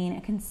is going to mean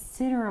a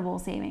considerable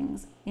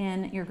savings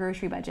in your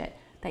grocery budget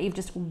that you've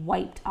just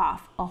wiped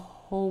off a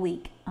whole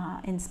week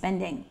in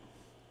spending.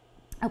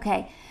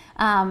 Okay.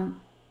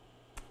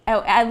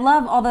 I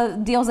love all the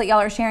deals that y'all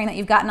are sharing that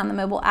you've gotten on the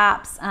mobile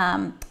apps.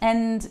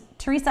 And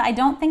Teresa, I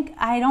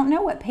don't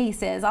know what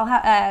Pace is. I'll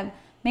have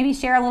maybe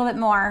share a little bit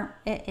more.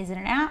 Is it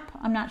an app?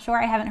 I'm not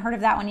sure. I haven't heard of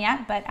that one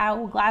yet, but I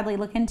will gladly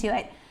look into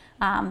it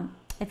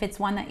if it's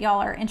one that y'all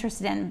are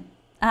interested in.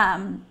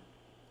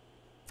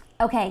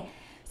 Okay,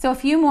 so a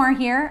few more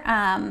here.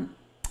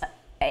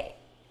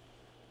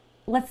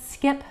 Let's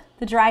skip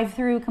the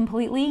drive-through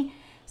completely.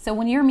 So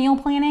when you're meal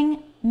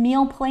planning,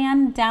 meal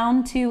plan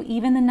down to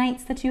even the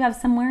nights that you have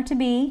somewhere to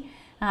be,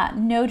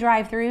 no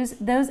drive-throughs,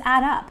 those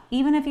add up.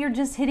 Even if you're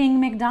just hitting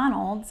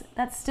McDonald's,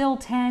 that's still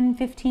 10,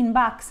 15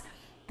 bucks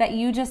that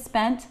you just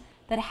spent,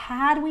 that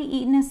had we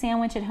eaten a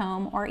sandwich at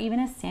home or even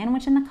a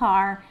sandwich in the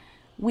car,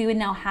 we would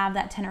now have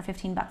that 10 or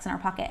 15 bucks in our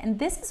pocket. And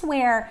this is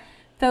where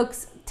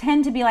folks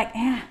tend to be like,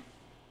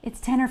 it's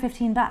 10 or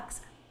 15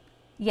 bucks.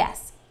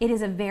 Yes, it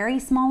is a very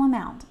small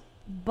amount,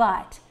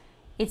 but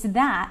it's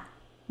that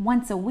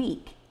once a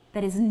week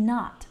that is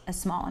not a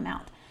small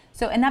amount.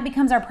 So, and that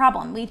becomes our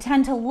problem. We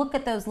tend to look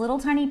at those little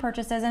tiny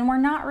purchases and we're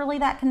not really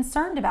that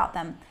concerned about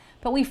them,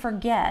 but we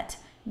forget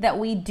that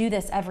we do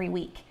this every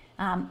week.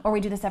 or we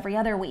do this every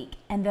other week,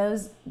 and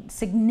those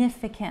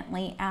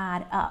significantly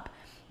add up.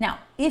 Now,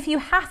 if you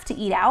have to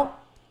eat out,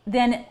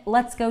 then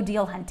let's go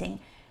deal hunting.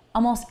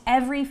 Almost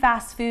every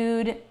fast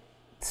food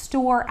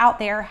store out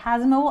there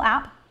has a mobile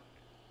app,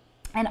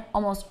 and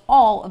almost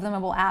all of the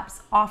mobile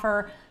apps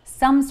offer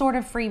some sort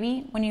of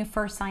freebie when you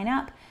first sign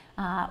up,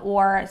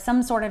 or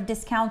some sort of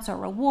discounts or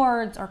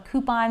rewards or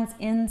coupons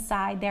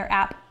inside their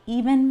app,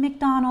 even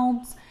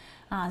McDonald's.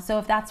 So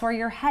if that's where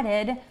you're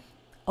headed,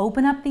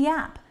 open up the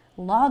app,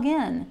 log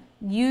in,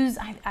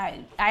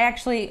 I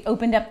actually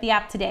opened up the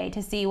app today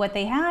to see what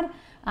they had.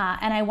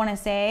 And I want to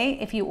say,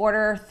 if you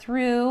order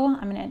through,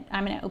 I'm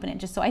gonna open it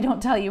just so I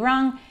don't tell you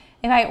wrong.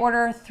 If I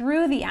order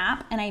through the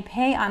app and I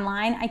pay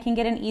online, I can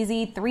get an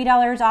easy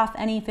 $3 off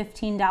any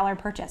 $15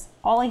 purchase.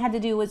 All I had to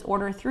do was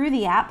order through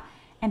the app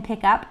and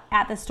pick up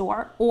at the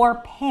store,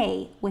 or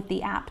pay with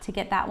the app to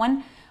get that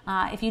one.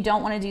 If you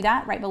don't want to do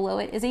that, right below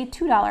it is a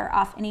 $2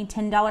 off any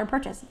 $10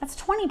 purchase. That's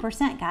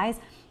 20%, guys.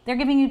 They're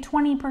giving you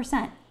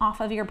 20%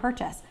 off of your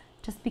purchase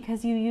just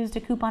because you used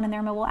a coupon in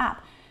their mobile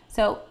app.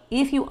 So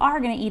if you are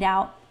going to eat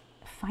out,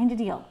 find a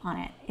deal on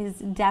it is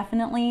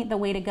definitely the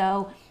way to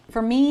go.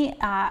 For me,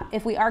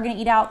 if we are going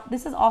to eat out,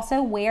 this is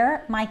also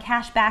where my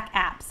cashback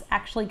apps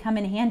actually come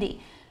in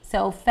handy.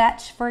 So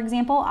Fetch, for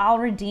example, I'll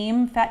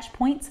redeem Fetch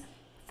points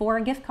for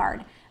a gift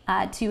card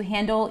to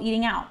handle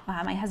eating out.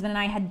 My husband and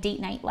I had date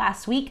night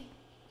last week.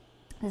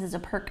 This is a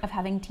perk of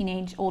having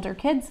teenage older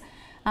kids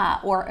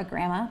or a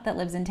grandma that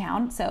lives in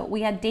town. So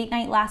we had date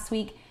night last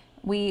week.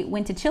 We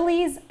went to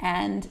Chili's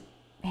and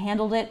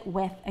handled it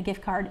with a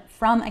gift card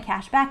from a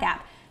cashback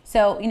app.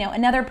 So,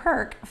 another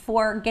perk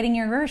for getting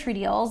your grocery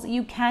deals,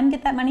 you can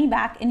get that money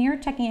back in your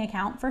checking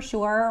account for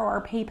sure,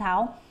 or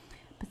PayPal,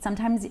 but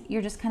sometimes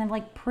you're just kind of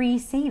like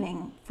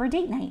pre-saving for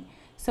date night.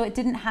 So it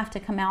didn't have to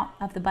come out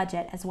of the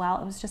budget as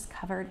well. It was just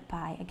covered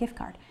by a gift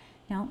card.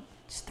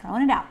 Just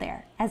throwing it out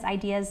there as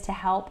ideas to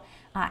help.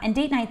 And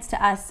date nights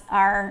to us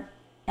are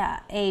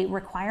a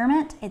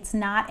requirement. It's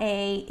not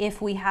a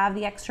if we have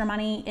the extra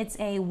money, it's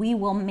a we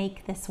will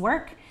make this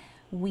work.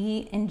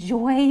 We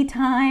enjoy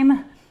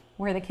time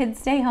where the kids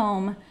stay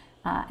home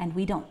and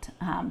we don't.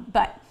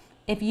 But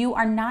if you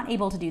are not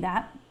able to do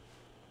that,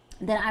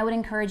 then I would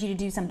encourage you to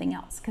do something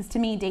else. Because to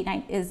me, date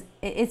night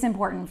it's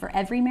important for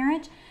every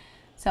marriage.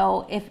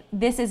 So if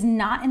this is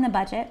not in the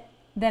budget,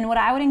 then what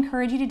I would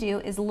encourage you to do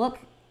is look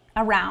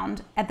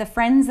around at the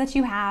friends that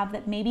you have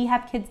that maybe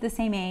have kids the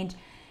same age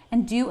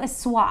and do a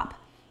swap.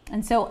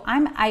 And so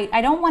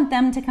I don't want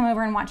them to come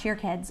over and watch your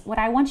kids. What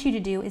I want you to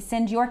do is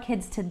send your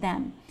kids to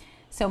them.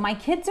 So my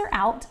kids are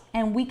out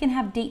and we can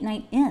have date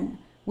night in.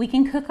 We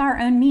can cook our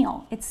own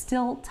meal. It's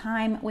still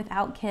time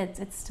without kids.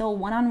 It's still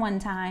one-on-one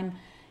time.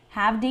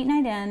 Have date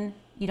night in.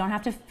 You don't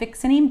have to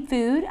fix any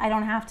food. I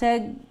don't have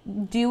to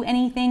do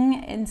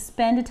anything and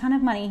spend a ton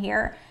of money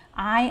here.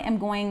 I am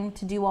going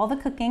to do all the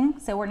cooking,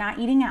 so we're not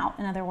eating out,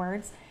 in other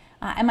words.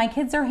 And my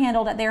kids are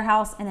handled at their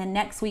house, and then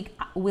next week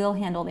we'll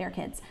handle their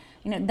kids.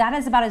 That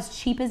is about as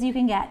cheap as you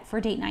can get for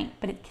date night,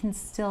 but it can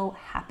still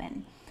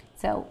happen.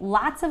 So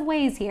lots of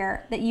ways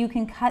here that you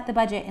can cut the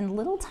budget in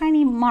little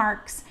tiny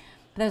marks,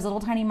 but those little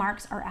tiny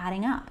marks are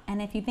adding up.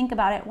 And if you think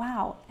about it,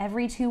 wow,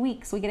 every 2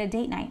 weeks we get a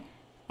date night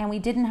and we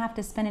didn't have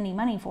to spend any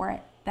money for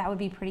it. That would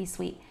be pretty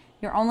sweet.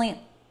 Your only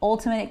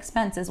ultimate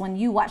expense is when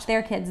you watch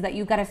their kids that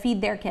you've got to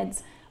feed their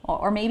kids,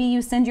 or maybe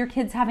you send your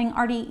kids having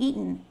already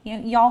eaten.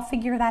 Y'all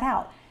figure that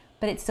out.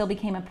 But it still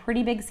became a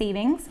pretty big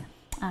savings,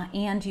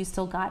 and you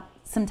still got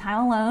some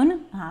time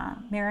alone.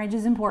 Marriage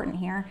is important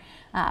here.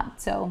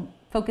 So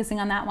focusing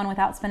on that one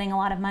without spending a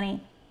lot of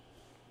money.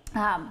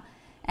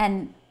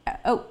 Getting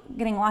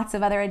lots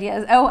of other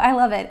ideas. Oh, I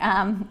love it.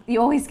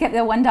 You always get the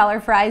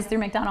 $1 fries through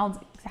McDonald's.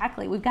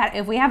 Exactly.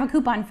 If we have a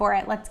coupon for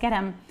it, let's get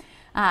them.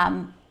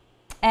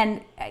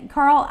 And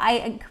Carl,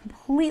 I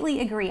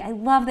completely agree. I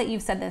love that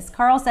you've said this.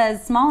 Carl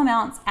says, small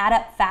amounts add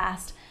up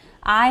fast.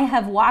 I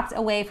have walked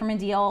away from a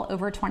deal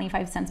over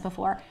 25 cents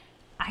before.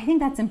 I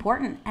think that's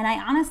important. And I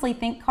honestly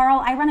think,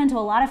 Carl, I run into a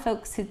lot of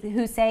folks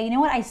who say, you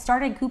know what, I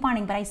started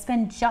couponing, but I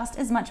spend just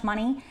as much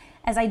money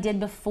as I did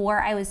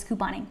before I was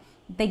couponing.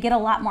 They get a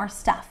lot more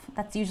stuff.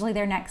 That's usually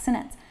their next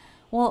sentence.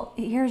 Well,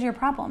 here's your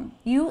problem.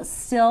 You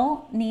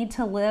still need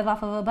to live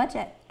off of a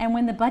budget. And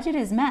when the budget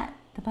is met,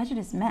 the budget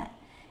is met.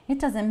 It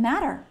doesn't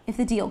matter if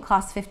the deal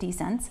costs 50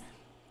 cents.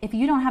 If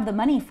you don't have the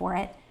money for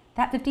it,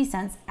 that 50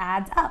 cents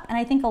adds up. And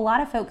I think a lot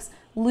of folks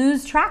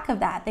lose track of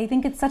that. They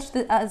think it's such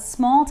a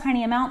small,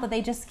 tiny amount that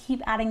they just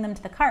keep adding them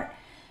to the cart.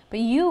 But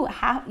you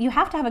have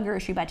to have a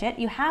grocery budget.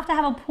 You have to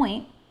have a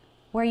point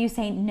where you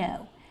say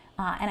no.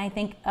 And I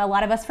think a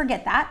lot of us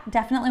forget that,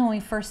 definitely when we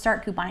first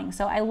start couponing.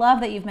 So I love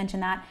that you've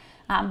mentioned that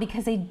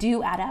because they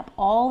do add up.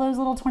 All those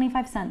little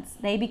 25 cents,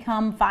 they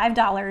become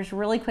 $5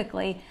 really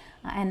quickly.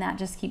 And that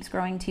just keeps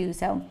growing too.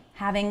 So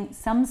having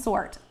some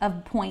sort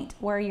of point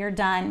where you're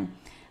done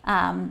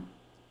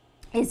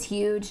is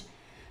huge.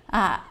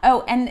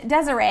 And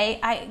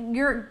Desiree,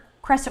 your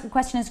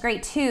question is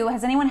great too.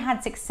 Has anyone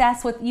had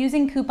success with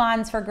using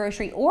coupons for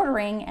grocery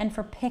ordering and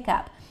for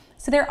pickup?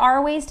 So there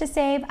are ways to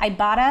save.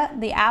 Ibotta,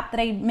 the app that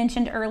I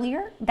mentioned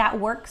earlier, that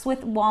works with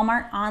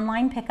Walmart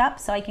online pickup.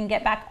 So I can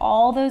get back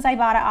all those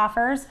Ibotta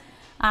offers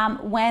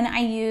when I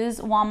use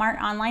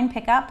Walmart online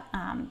pickup.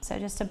 So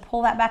just to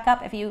pull that back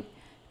up, if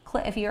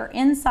you're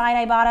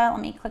inside Ibotta,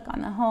 let me click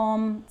on the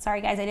home.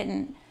 Sorry guys, I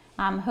didn't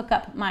hook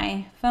up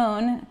my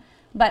phone.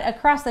 But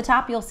across the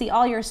top, you'll see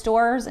all your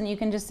stores, and you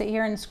can just sit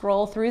here and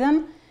scroll through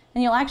them.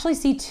 And you'll actually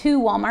see two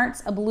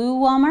Walmarts, a blue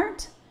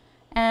Walmart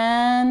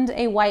and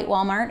a white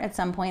Walmart at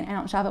some point. I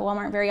don't shop at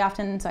Walmart very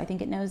often, so I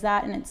think it knows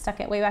that, and it's stuck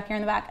it way back here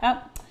in the back.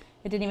 Oh,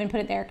 it didn't even put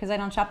it there because I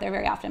don't shop there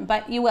very often,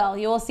 but you will.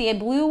 You will see a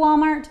blue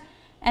Walmart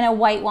and a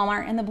white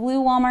Walmart, and the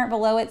blue Walmart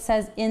below it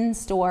says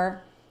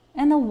in-store,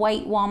 and the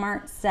white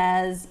Walmart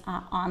says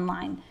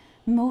online.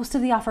 Most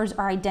of the offers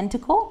are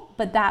identical,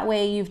 but that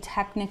way you've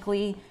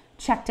technically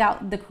checked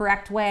out the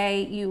correct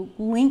way. You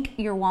link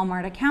your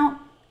Walmart account,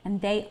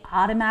 and they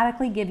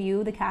automatically give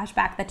you the cash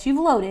back that you've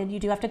loaded. You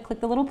do have to click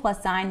the little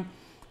plus sign,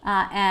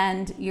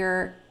 and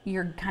you're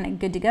kind of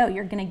good to go.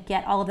 You're going to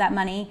get all of that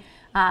money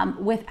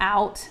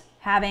without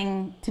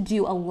having to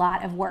do a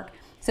lot of work.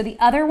 So the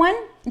other one,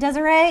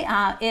 Desiree,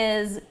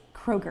 is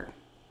Kroger.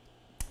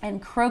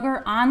 And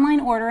Kroger online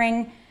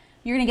ordering,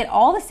 you're going to get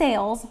all the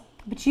sales,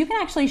 but you can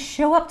actually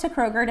show up to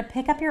Kroger to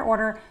pick up your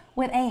order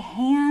with a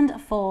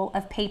handful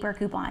of paper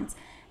coupons.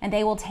 And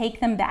they will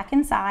take them back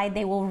inside.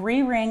 They will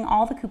re-ring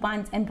all the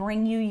coupons and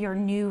bring you your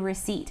new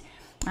receipt.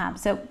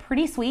 So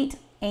pretty sweet.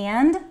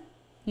 And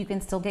you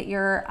can still get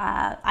your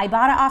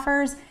Ibotta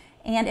offers.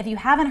 And if you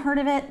haven't heard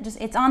of it,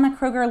 it's on the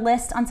Kroger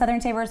list on Southern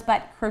Savers,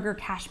 but Kroger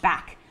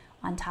Cashback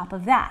on top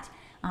of that.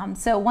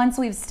 So once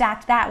we've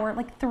stacked that, we're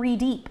like 3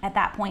 deep at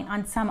that point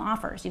on some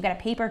offers. You've got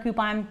a paper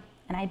coupon,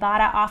 an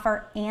Ibotta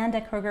offer, and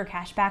a Kroger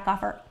Cashback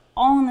offer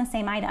all in the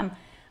same item.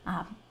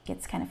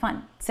 It's kind of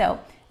fun.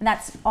 So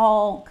that's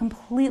all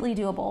completely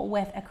doable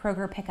with a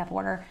Kroger pickup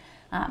order.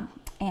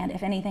 And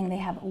if anything, they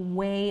have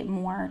way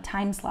more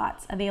time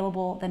slots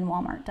available than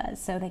Walmart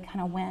does. So they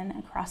kind of win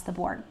across the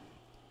board.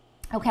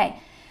 Okay.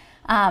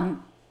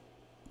 I'm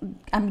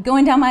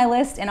going down my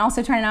list and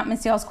also trying to not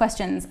miss y'all's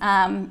questions.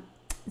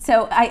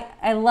 So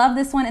I love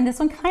this one. And this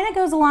one kind of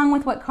goes along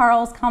with what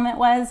Carl's comment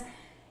was.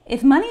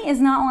 If money is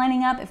not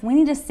lining up, if we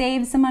need to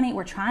save some money,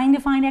 we're trying to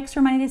find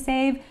extra money to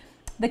save,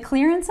 the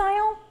clearance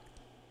aisle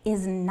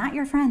is not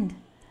your friend.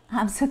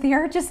 So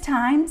there are just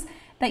times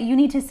that you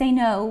need to say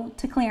no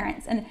to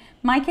clearance. And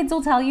my kids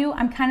will tell you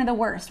I'm kind of the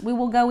worst. We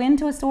will go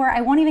into a store,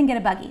 I won't even get a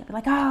buggy. They're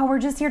like, oh, we're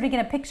just here to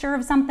get a picture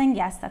of something.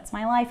 Yes, that's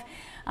my life.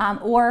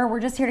 Or we're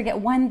just here to get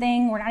one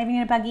thing, we're not even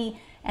in a buggy.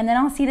 And then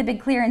I'll see the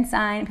big clearance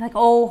sign and be like,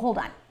 oh, hold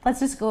on.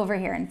 Let's just go over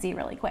here and see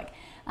really quick.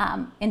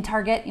 In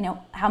Target,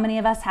 how many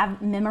of us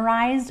have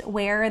memorized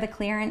where the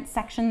clearance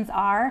sections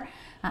are?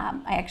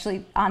 I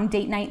actually, on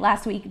date night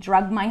last week,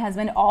 drugged my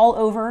husband all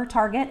over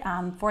Target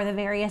for the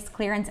various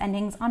clearance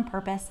endings on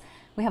purpose.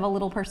 We have a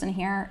little person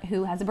here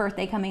who has a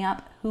birthday coming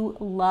up who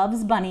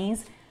loves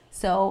bunnies.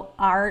 So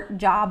our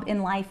job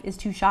in life is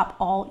to shop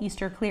all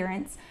Easter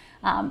clearance.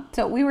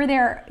 So we were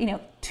there,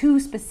 to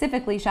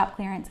specifically shop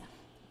clearance.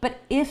 But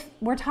if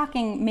we're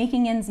talking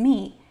making ends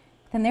meet,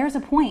 then there's a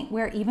point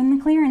where even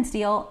the clearance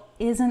deal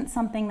isn't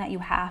something that you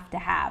have to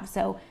have.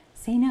 So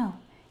say no.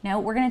 No,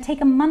 we're going to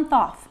take a month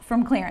off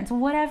from clearance,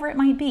 whatever it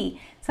might be.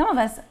 Some of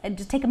us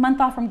just take a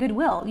month off from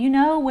Goodwill. You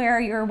know where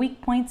your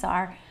weak points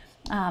are,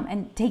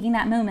 and taking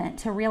that moment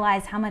to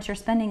realize how much you're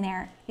spending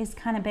there is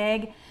kind of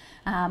big.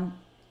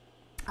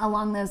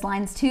 Along those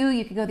lines too,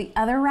 you could go the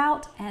other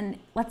route and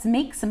let's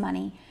make some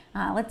money.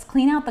 Let's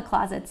clean out the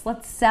closets.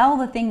 Let's sell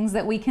the things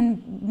that we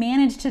can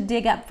manage to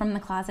dig up from the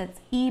closets.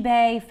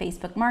 eBay,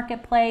 Facebook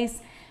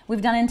Marketplace.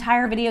 We've done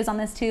entire videos on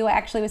this too. I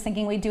actually was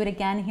thinking we'd do it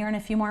again here in a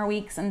few more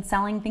weeks and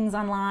selling things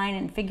online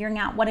and figuring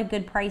out what a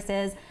good price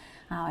is.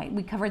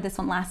 We covered this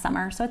one last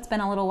summer, so it's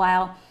been a little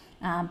while.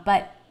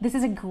 But this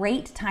is a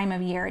great time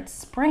of year. It's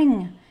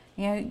spring,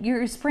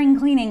 your spring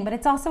cleaning, but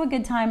it's also a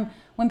good time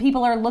when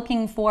people are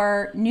looking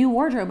for new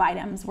wardrobe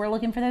items. We're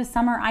looking for those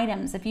summer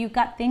items. If you've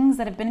got things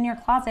that have been in your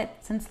closet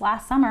since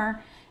last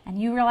summer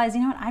and you realize,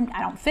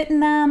 I don't fit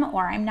in them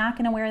or I'm not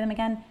going to wear them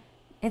again,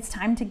 it's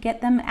time to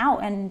get them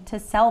out and to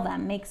sell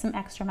them, make some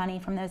extra money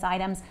from those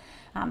items.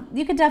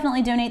 You could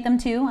definitely donate them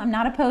too. I'm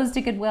not opposed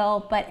to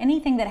Goodwill, but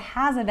anything that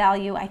has a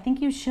value, I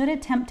think you should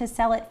attempt to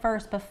sell it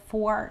first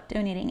before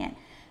donating it.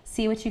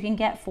 See what you can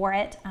get for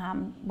it,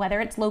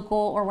 whether it's local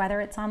or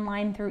whether it's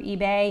online through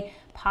eBay,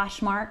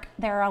 Poshmark.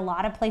 There are a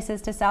lot of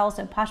places to sell.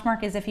 So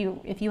Poshmark is if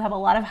you have a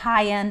lot of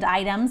high-end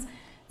items,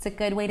 it's a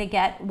good way to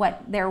get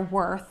what they're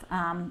worth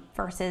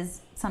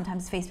versus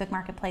sometimes Facebook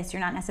Marketplace,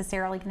 you're not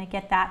necessarily going to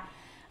get that.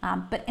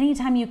 But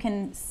anytime you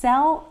can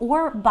sell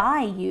or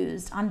buy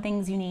used on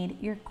things you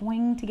need, you're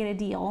going to get a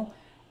deal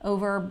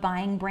over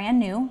buying brand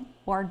new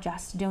or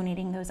just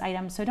donating those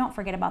items. So don't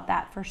forget about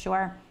that for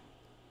sure.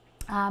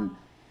 Karen,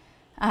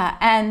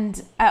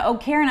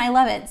 I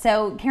love it.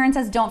 So Karen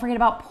says, don't forget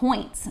about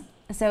points.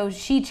 So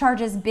she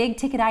charges big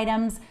ticket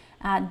items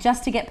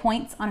just to get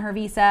points on her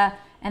Visa.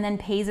 and then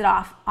pays it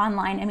off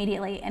online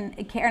immediately.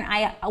 And Karen,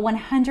 I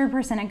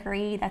 100%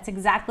 agree. That's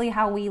exactly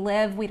how we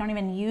live. We don't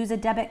even use a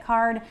debit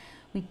card.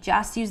 We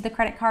just use the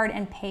credit card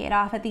and pay it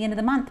off at the end of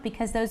the month,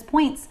 because those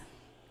points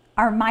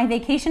are my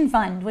vacation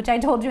fund, which I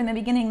told you in the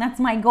beginning. That's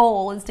my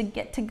goal, is to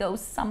get to go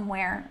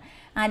somewhere.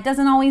 It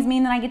doesn't always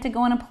mean that I get to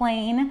go on a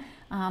plane,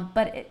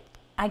 but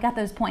I got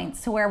those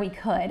points to where we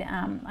could.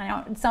 I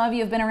know some of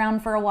you have been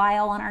around for a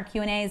while on our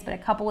Q&As, but a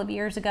couple of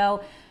years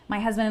ago, my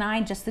husband and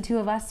I, just the two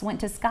of us, went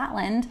to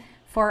Scotland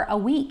for a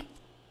week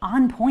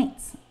on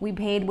points. We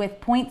paid with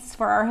points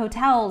for our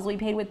hotels. We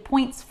paid with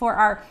points for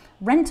our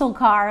rental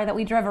car that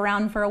we drove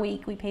around for a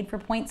week. We paid for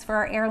points for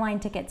our airline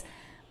tickets.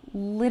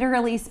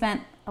 Literally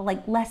spent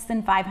like less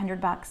than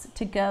 $500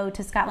 to go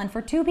to Scotland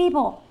for 2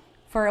 people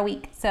for a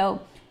week.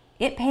 So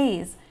it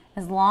pays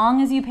as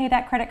long as you pay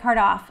that credit card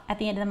off at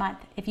the end of the month.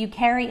 If you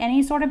carry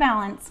any sort of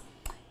balance,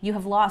 you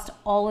have lost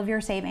all of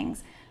your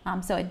savings.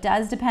 So it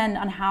does depend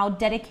on how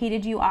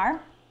dedicated you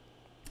are.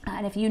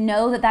 And if you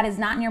know that that is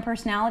not in your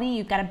personality,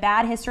 you've got a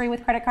bad history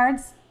with credit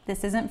cards,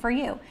 this isn't for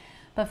you.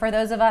 But for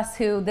those of us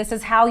who this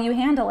is how you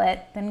handle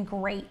it, then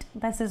great.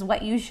 This is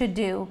what you should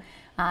do,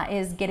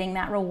 is getting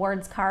that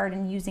rewards card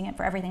and using it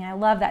for everything. I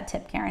love that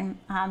tip, Karen.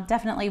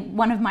 Definitely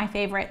one of my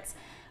favorites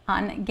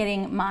on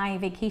getting my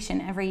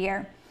vacation every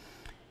year.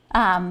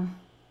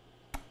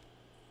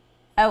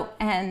 Oh,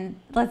 and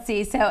let's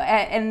see. So,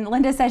 and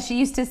Linda says she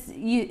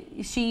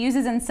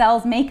uses and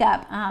sells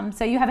makeup.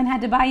 So you haven't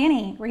had to buy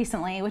any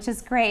recently, which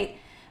is great.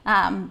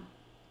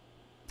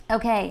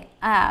 Okay.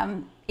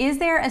 Is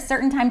there a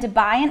certain time to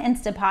buy an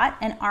Instapot,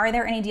 and are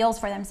there any deals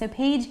for them? So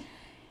Paige,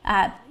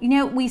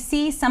 we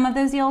see some of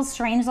those deals,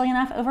 strangely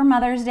enough, over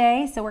Mother's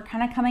Day. So we're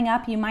kind of coming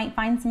up. You might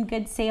find some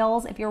good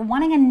sales. If you're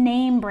wanting a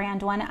name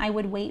brand one, I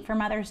would wait for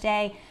Mother's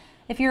Day.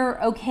 If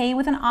you're okay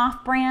with an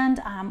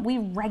off-brand, we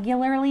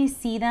regularly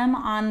see them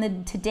on the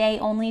today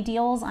only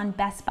deals on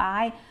Best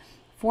Buy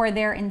for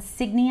their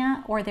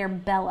Insignia or their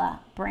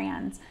Bella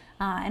brands.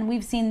 And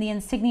we've seen the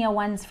Insignia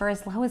ones for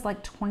as low as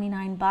like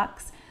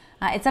 $29.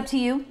 It's up to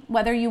you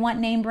whether you want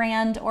name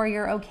brand or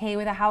you're okay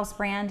with a house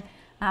brand.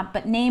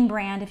 But name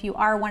brand, if you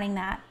are wanting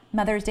that,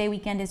 Mother's Day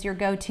weekend is your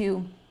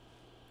go-to.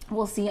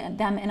 We'll see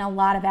them in a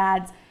lot of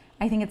ads.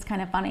 I think it's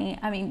kind of funny.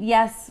 I mean,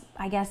 yes,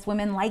 I guess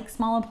women like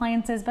small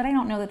appliances, but I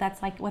don't know that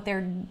that's like what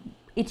they're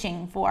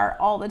itching for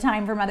all the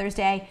time for Mother's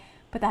Day,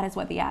 but that is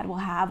what the ad will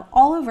have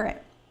all over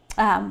it.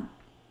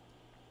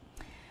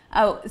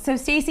 So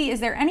Stacy,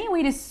 is there any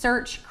way to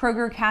search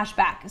Kroger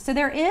cashback? So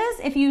there is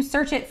if you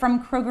search it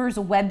from Kroger's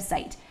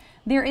website.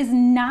 There is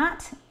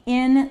not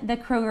in the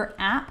Kroger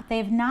app.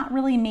 They've not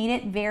really made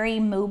it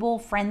very mobile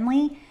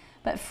friendly,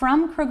 but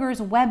from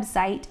Kroger's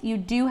website, you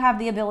do have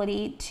the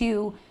ability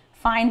to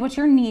find what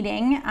you're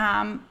needing.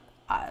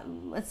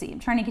 Let's see, I'm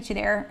trying to get you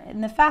there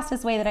in the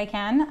fastest way that I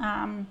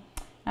can.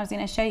 I was going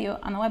to show you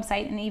on the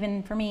website, and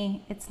even for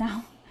me, it's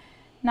now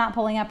not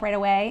pulling up right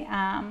away.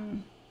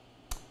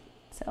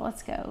 So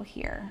let's go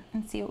here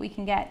and see what we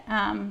can get.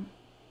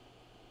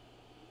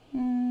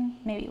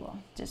 Maybe we'll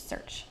just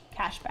search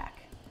cashback.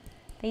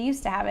 They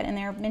used to have it in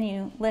their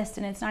menu list,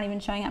 and it's not even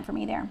showing up for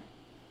me there.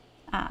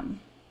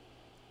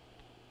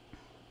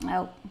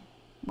 Oh,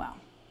 well,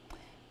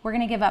 we're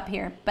going to give up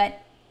here.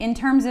 But in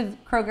terms of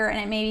Kroger, and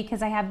it may be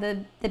because I have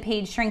the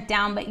page shrink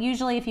down, but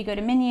usually if you go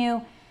to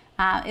menu,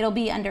 it'll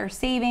be under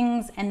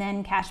savings, and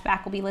then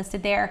cashback will be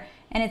listed there.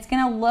 And it's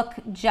going to look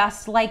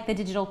just like the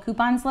digital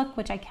coupons look,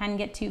 which I can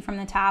get to from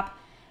the top.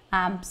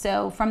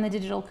 So from the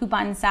digital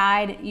coupon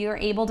side, you're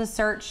able to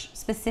search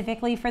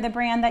specifically for the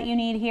brand that you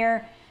need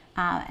here.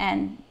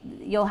 And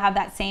you'll have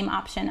that same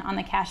option on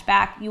the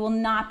cashback. You will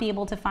not be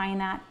able to find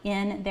that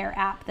in their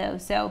app though.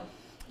 So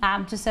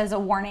just as a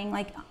warning,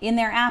 like in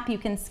their app, you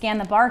can scan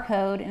the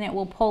barcode and it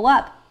will pull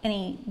up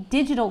any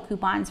digital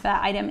coupons for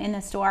that item in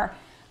the store,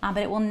 but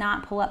it will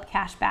not pull up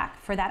cashback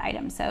for that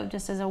item. So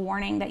just as a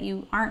warning that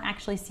you aren't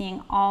actually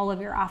seeing all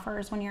of your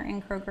offers when you're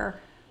in Kroger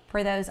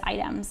for those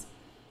items.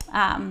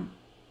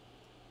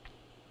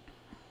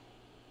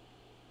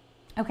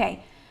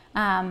 Okay.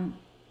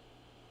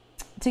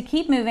 To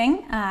keep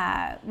moving,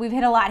 we've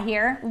hit a lot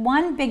here.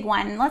 One big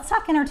one, let's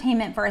talk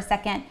entertainment for a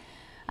second.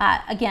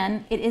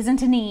 Again, it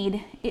isn't a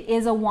need, it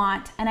is a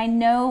want. And I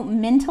know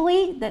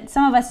mentally that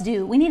some of us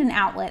do. We need an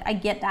outlet, I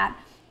get that.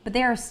 But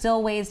there are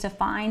still ways to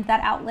find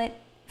that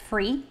outlet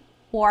free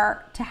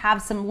or to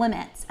have some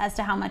limits as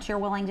to how much you're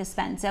willing to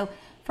spend. So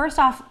first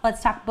off,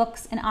 let's talk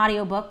books and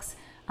audiobooks,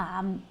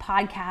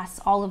 podcasts,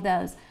 all of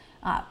those.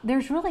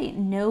 There's really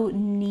no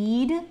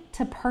need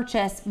to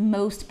purchase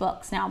most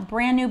books. Now,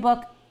 brand new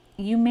book,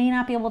 you may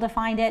not be able to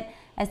find it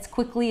as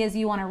quickly as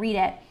you want to read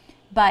it,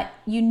 but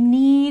you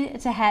need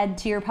to head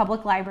to your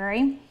public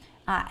library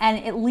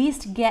and at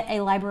least get a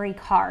library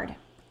card.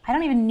 I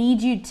don't even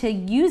need you to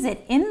use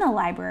it in the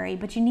library,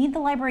 but you need the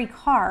library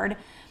card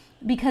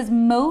because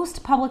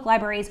most public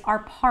libraries are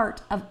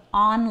part of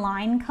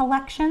online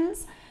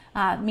collections,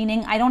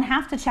 meaning I don't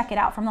have to check it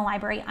out from the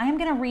library. I am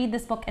going to read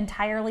this book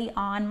entirely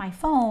on my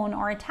phone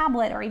or a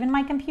tablet or even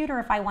my computer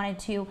if I wanted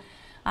to.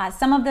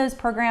 Some of those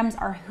programs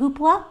are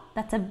Hoopla.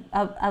 That's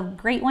a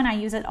great one. I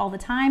use it all the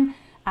time.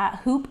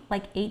 Hoop,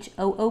 like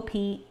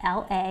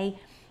Hoopla,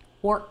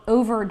 or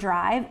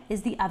Overdrive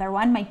is the other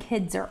one. My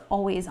kids are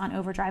always on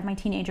Overdrive, my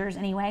teenagers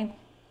anyway.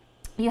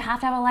 You have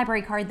to have a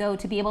library card though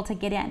to be able to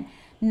get in.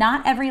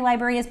 Not every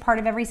library is part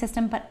of every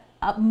system, but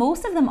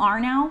most of them are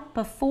now.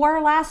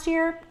 Before last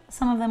year,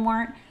 some of them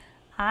weren't.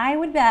 I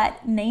would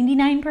bet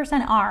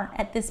 99% are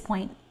at this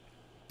point.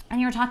 And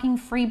you're talking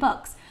free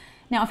books.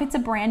 Now, if it's a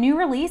brand new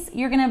release,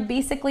 you're gonna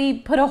basically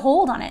put a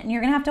hold on it and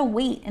you're gonna have to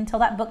wait until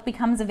that book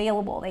becomes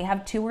available. They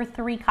have 2 or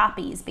 3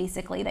 copies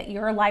basically that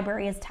your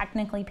library is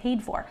technically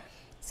paid for.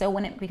 So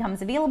when it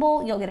becomes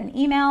available, you'll get an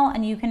email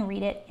and you can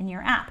read it in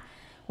your app.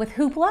 With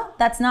Hoopla,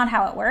 that's not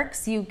how it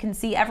works. You can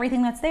see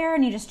everything that's there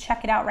and you just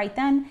check it out right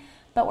then.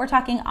 But we're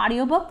talking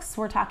audiobooks,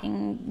 we're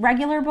talking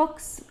regular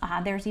books,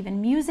 there's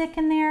even music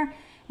in there,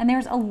 and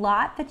there's a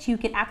lot that you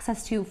get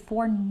access to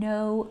for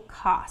no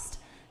cost.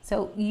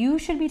 So you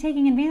should be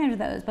taking advantage of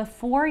those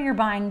before you're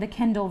buying the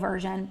Kindle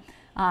version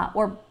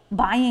or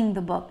buying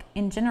the book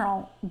in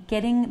general.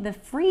 Getting the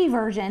free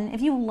version,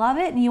 if you love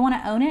it and you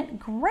want to own it,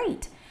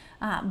 great.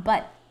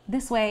 But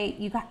this way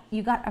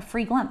you got a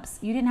free glimpse.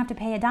 You didn't have to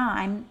pay a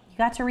dime. You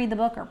got to read the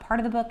book or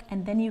part of the book,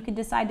 and then you could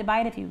decide to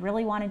buy it if you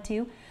really wanted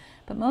to.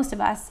 But most of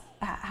us,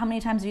 how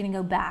many times are you going to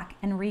go back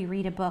and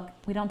reread a book?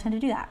 We don't tend to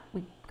do that.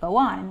 We go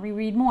on and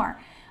reread more.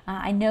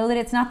 I know that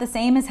it's not the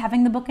same as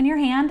having the book in your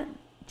hand.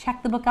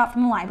 Check the book out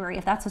from the library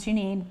if that's what you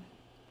need.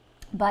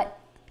 But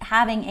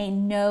having a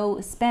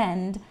no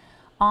spend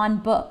on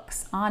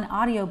books, on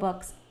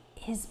audiobooks,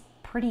 is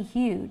pretty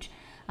huge.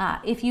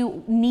 If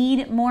you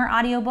need more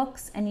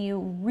audiobooks and you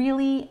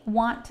really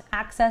want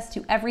access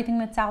to everything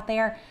that's out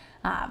there,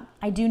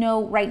 I do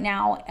know right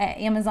now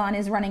Amazon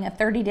is running a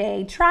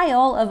 30-day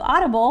trial of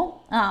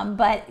Audible,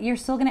 but you're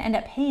still going to end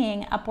up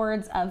paying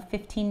upwards of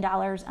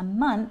 $15 a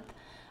month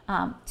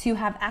to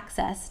have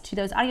access to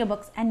those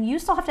audiobooks, and you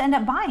still have to end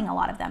up buying a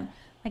lot of them.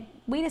 Like,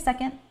 wait a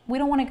second, we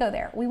don't want to go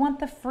there. We want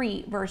the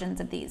free versions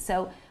of these.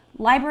 So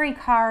library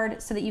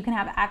card so that you can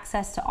have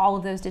access to all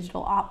of those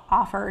digital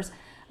offers.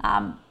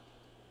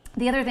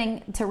 The other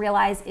thing to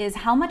realize is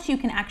how much you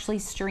can actually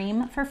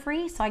stream for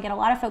free. So I get a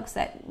lot of folks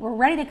that were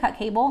ready to cut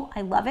cable. I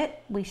love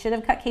it. We should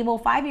have cut cable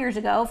 5 years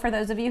ago for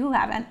those of you who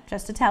haven't,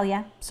 just to tell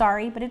you.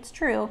 Sorry, but it's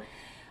true.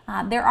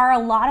 There are a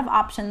lot of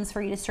options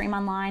for you to stream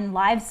online,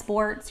 live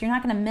sports. You're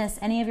not going to miss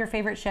any of your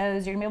favorite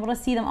shows. You're going to be able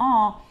to see them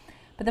all.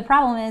 But the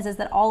problem is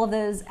that all of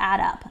those add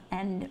up.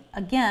 And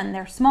again,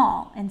 they're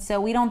small. And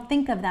so we don't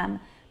think of them.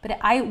 But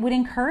I would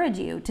encourage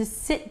you to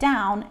sit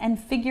down and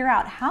figure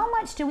out how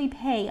much do we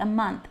pay a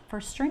month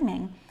for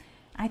streaming.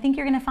 I think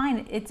you're going to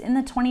find it's in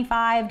the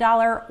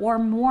 $25 or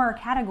more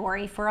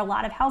category for a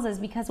lot of houses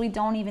because we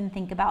don't even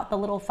think about the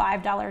little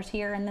 $5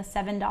 here and the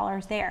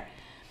 $7 there.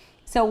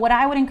 So what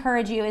I would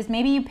encourage you is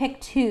maybe you pick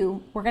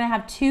 2. We're going to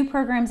have 2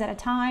 programs at a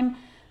time.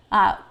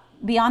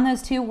 Beyond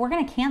those 2, we're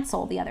going to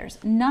cancel the others.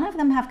 None of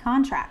them have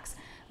contracts.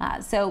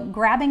 So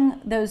grabbing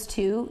those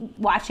 2,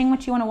 watching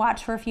what you want to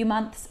watch for a few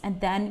months, and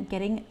then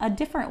getting a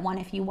different one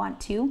if you want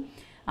to.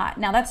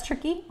 Now that's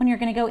tricky when you're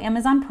going to go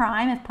Amazon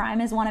Prime, if Prime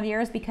is one of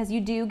yours, because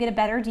you do get a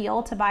better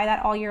deal to buy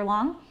that all year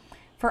long.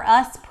 For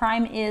us,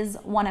 Prime is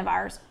one of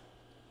ours.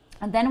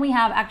 And then we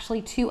have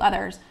actually 2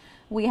 others.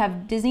 We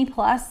have Disney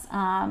Plus,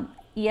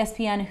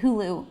 ESPN,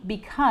 Hulu,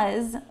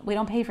 because we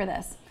don't pay for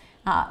this.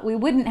 We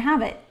wouldn't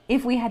have it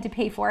if we had to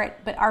pay for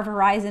it, but our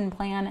Verizon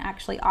plan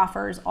actually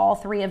offers all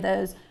 3 of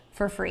those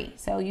for free.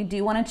 So you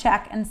do want to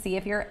check and see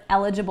if you're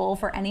eligible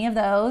for any of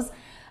those.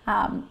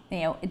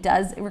 It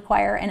does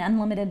require an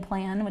unlimited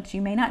plan, which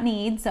you may not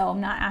need. So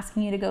I'm not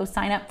asking you to go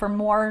sign up for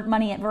more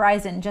money at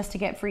Verizon just to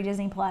get free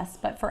Disney Plus.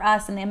 But for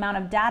us and the amount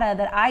of data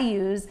that I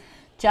use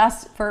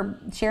just for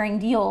sharing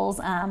deals,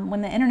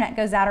 when the internet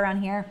goes out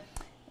around here,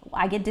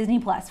 I get Disney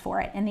Plus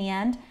for it in the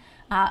end.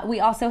 We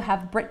also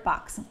have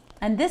BritBox.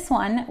 And this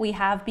one we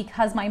have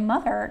because my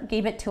mother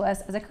gave it to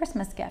us as a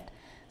Christmas gift.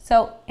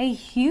 So a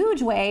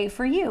huge way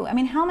for you. I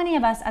mean, how many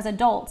of us as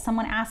adults,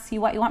 someone asks you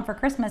what you want for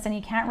Christmas and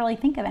you can't really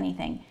think of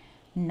anything?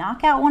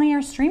 Knock out one of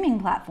your streaming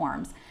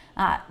platforms.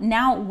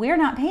 Now we're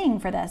not paying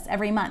for this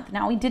every month.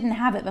 Now we didn't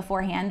have it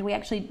beforehand. We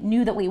actually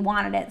knew that we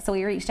wanted it. So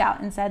we reached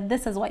out and said,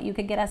 this is what you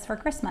could get us for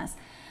Christmas.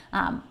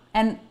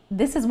 And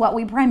this is what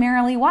we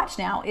primarily watch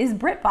now is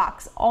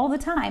BritBox all the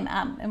time.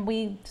 And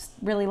we just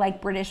really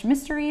like British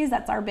mysteries.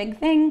 That's our big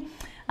thing.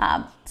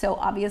 So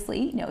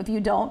obviously, if you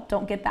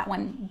don't get that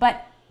one.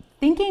 But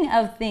thinking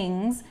of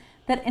things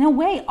that in a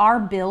way are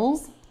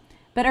bills,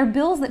 but are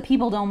bills that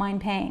people don't mind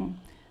paying.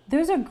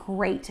 Those are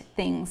great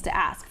things to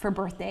ask for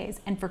birthdays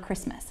and for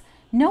Christmas.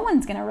 No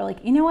one's gonna really,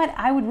 you know what?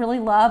 I would really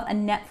love a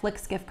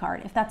Netflix gift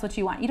card if that's what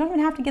you want. You don't even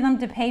have to get them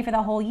to pay for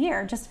the whole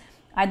year. Just,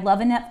 I'd love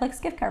a Netflix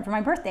gift card for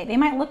my birthday. They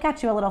might look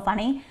at you a little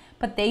funny,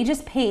 but they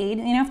just paid,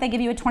 if they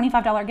give you a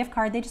 $25 gift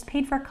card, they just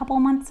paid for a couple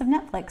of months of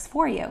Netflix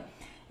for you.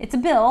 It's a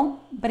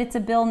bill, but it's a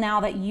bill now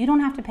that you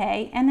don't have to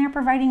pay, and they're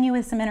providing you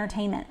with some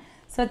entertainment.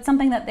 So it's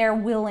something that they're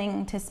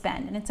willing to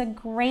spend. And it's a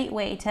great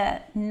way to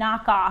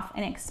knock off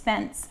an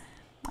expense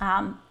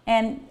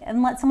and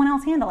let someone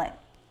else handle it.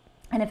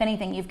 And if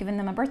anything, you've given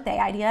them a birthday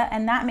idea,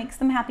 and that makes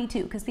them happy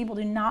too, because people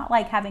do not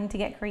like having to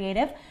get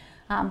creative,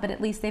 but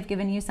at least they've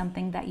given you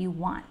something that you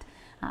want.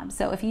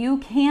 So if you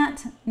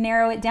can't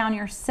narrow it down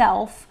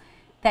yourself,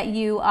 that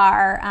you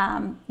are,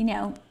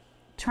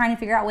 trying to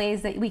figure out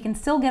ways that we can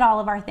still get all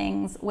of our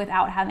things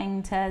without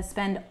having to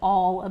spend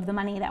all of the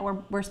money that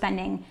we're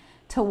spending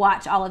to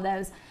watch all of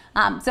those.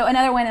 So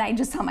another one, and I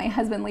just saw my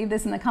husband leave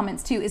this in the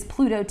comments too, is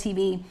Pluto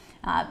TV.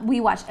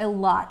 We watch a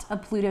lot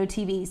of Pluto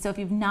TV. So if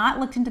you've not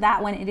looked into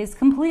that one, it is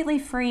completely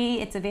free.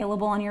 It's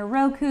available on your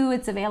Roku.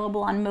 It's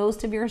available on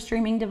most of your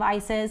streaming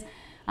devices.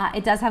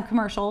 It does have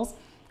commercials,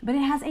 but it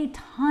has a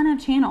ton of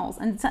channels,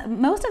 and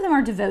most of them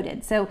are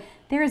devoted. So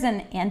there's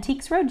an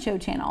Antiques Roadshow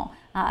channel.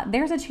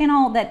 There's a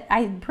channel that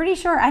I'm pretty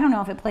sure, I don't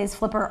know if it plays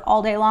Flipper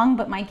all day long,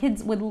 but my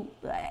kids would,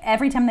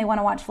 every time they want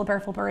to watch Flipper,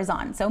 Flipper is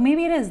on. So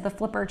maybe it is the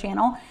Flipper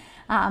channel.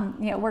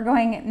 We're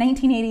going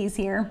 1980s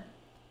here,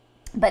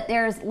 but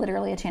there's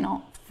literally a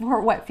channel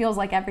for what feels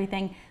like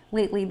everything.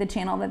 Lately, the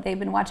channel that they've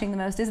been watching the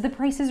most is The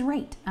Price is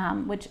Right,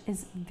 which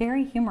is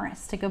very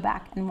humorous to go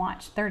back and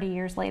watch 30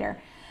 years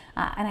later.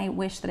 And I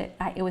wish that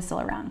it was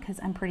still around, because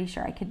I'm pretty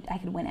sure I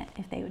could win it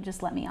if they would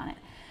just let me on it.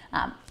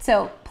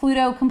 So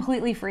Pluto,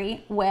 completely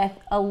free with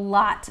a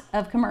lot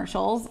of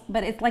commercials,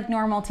 but it's like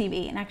normal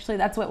TV. And actually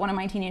that's what one of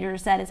my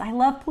teenagers said, is I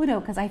love Pluto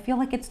because I feel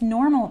like it's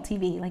normal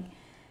TV. Like,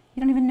 you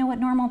don't even know what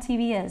normal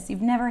TV is.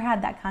 You've never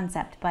had that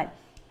concept, but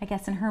I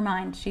guess in her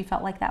mind, she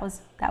felt like that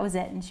was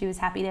it, and she was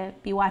happy to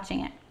be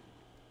watching it.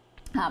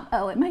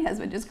 And my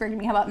husband just corrected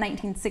me. How about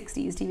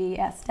 1960s TV?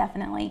 Yes,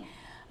 definitely.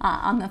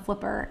 On the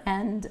Flipper,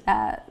 and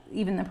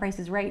even The Price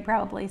is Right,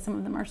 probably. Some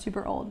of them are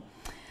super old.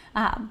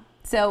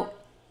 So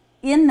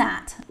in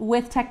that,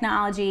 with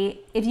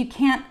technology, if you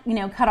can't,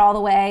 cut all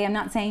the way, I'm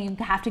not saying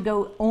you have to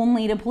go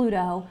only to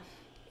Pluto,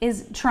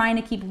 is trying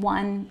to keep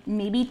one,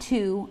 maybe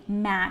two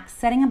max,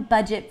 setting a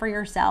budget for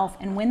yourself.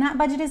 And when that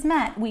budget is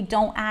met, we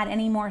don't add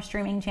any more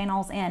streaming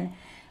channels in,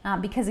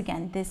 because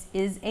again, this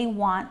is a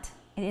want.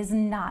 It is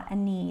not a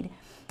need.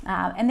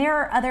 And there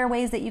are other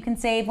ways that you can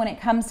save when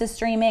it comes to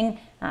streaming.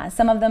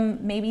 Some of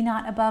them maybe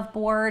not above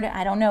board.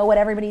 I don't know what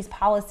everybody's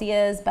policy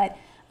is, but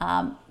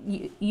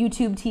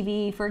YouTube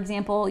TV, for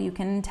example, you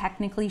can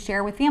technically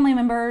share with family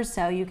members,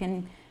 so you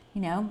can,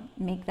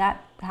 make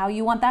that how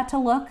you want that to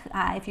look.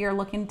 If you're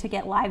looking to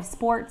get live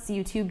sports,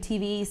 YouTube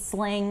TV,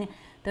 Sling,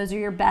 those are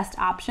your best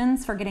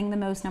options for getting the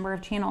most number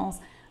of channels.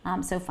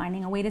 So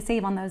finding a way to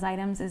save on those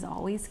items is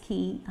always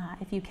key,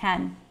 if you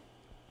can.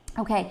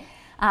 Okay.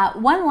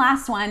 One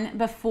last one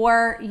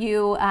before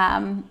you,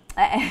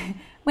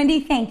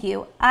 Wendy, thank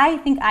you. I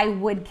think I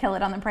would kill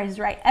it on The Price is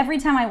Right. Every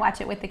time I watch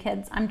it with the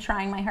kids, I'm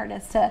trying my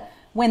hardest to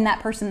win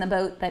that person the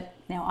boat, but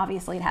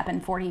obviously it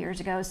happened 40 years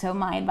ago, so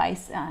my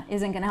advice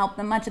isn't going to help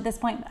them much at this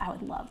point, but I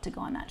would love to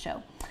go on that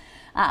show.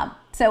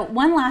 So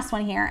one last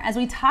one here. As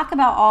we talk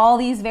about all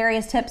these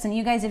various tips, and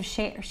you guys have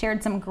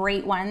shared some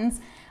great ones,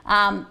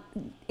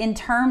 in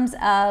terms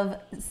of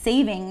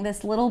saving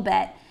this little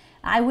bit,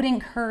 I would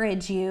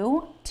encourage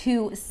you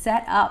to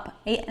set up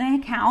an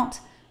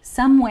account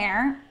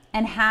somewhere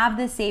and have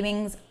the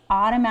savings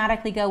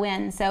automatically go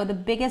in. So the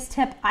biggest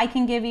tip I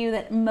can give you,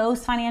 that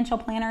most financial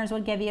planners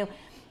would give you,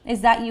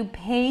 is that you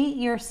pay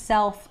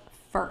yourself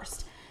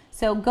first.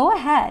 So go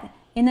ahead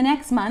in the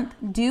next month,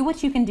 do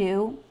what you can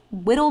do,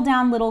 whittle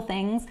down little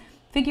things,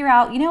 figure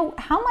out,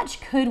 how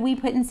much could we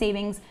put in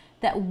savings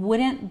that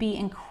wouldn't be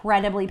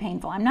incredibly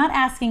painful. I'm not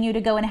asking you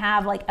to go and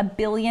have like a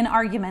billion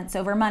arguments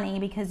over money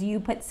because you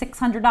put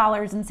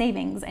 $600 in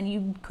savings and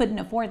you couldn't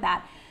afford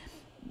that.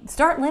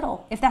 Start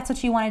little if that's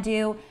what you want to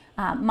do.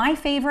 My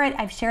favorite,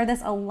 I've shared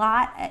this a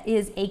lot,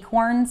 is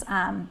Acorns.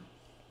 I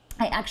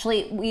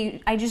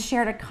just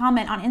shared a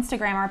comment on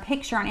Instagram, or a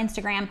picture on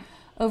Instagram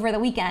over the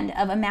weekend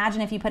of,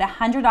 imagine if you put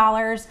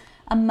 $100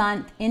 a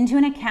month into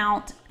an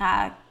account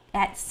at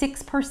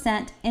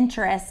 6%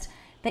 interest,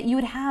 that you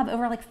would have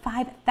over like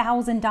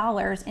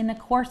 $5,000 in the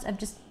course of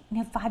just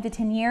 5 to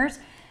 10 years.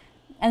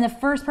 And the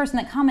first person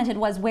that commented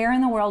was, where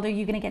in the world are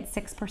you going to get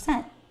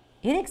 6%?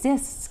 It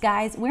exists,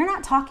 guys. We're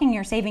not talking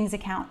your savings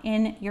account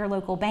in your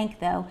local bank,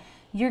 though.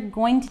 You're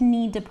going to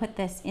need to put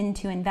this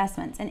into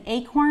investments. And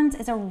Acorns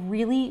is a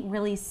really,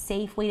 really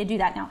safe way to do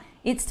that. Now,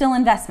 it's still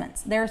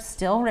investments. There's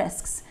still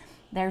risks.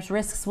 There's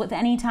risks with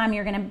any time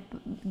you're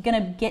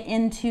gonna get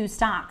into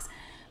stocks.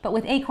 But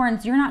with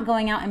Acorns, you're not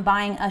going out and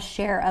buying a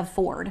share of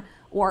Ford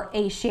or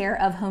a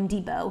share of Home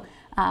Depot.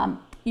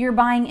 You're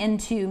buying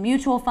into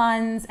mutual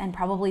funds and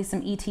probably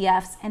some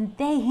ETFs, and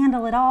they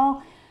handle it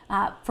all.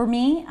 For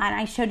me, and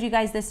I showed you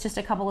guys this just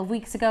a couple of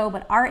weeks ago,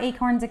 but our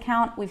Acorns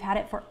account, we've had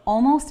it for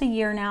almost a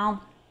year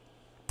now.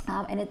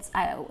 And it's,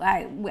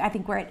 I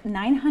think we're at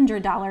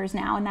 $900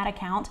 now in that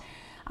account.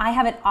 I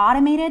have it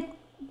automated,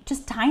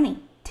 just tiny,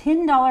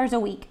 $10 a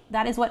week.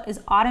 That is what is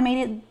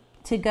automated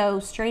to go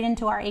straight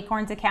into our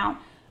Acorns account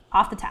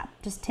off the top,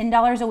 just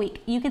 $10 a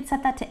week. You could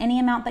set that to any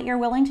amount that you're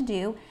willing to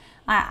do.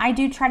 I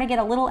do try to get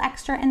a little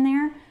extra in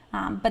there,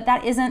 but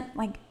that isn't,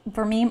 like,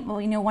 for me,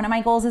 one of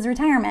my goals is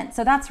retirement.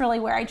 So that's really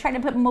where I try to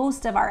put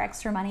most of our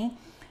extra money.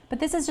 but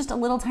this is just a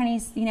little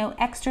tiny,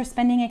 extra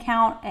spending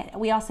account.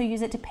 We also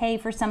use it to pay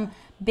for some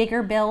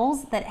bigger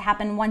bills that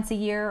happen once a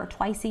year or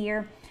twice a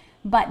year.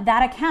 But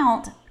that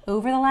account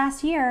over the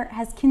last year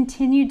has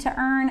continued to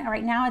earn.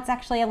 Right now, it's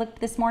actually, I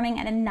looked this morning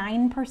at a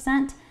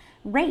 9%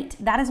 rate.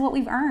 That is what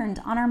we've earned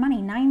on our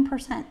money,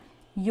 9%.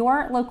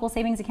 Your local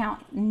savings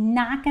account,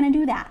 not going to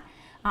do that.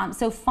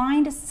 So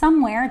find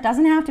somewhere, it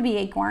doesn't have to be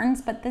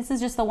Acorns, but this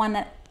is just the one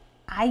that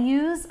I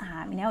use.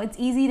 It's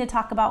easy to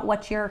talk about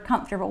what you're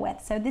comfortable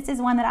with. So this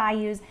is one that I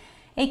use.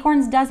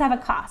 Acorns does have a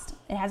cost.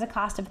 It has a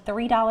cost of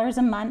 $3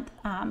 a month.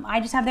 I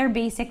just have their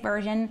basic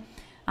version.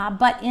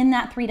 But in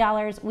that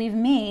 $3, we've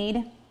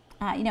made,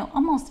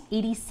 almost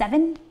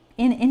 87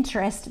 in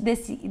interest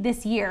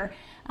this year.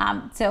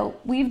 So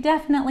we've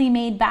definitely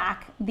made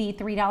back the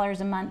 $3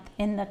 a month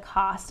in the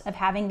cost of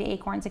having the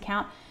Acorns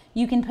account.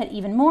 You can put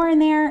even more in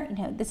there.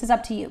 This is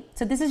up to you.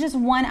 So this is just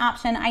one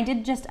option. I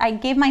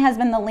gave my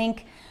husband the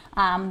link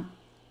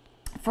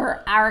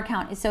for our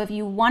account. So if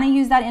you want to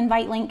use that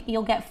invite link,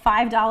 you'll get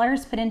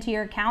 $5 put into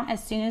your account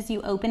as soon as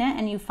you open it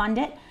and you fund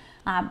it.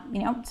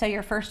 So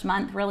your first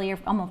month, really your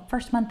almost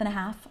first month and a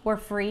half, or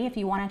free if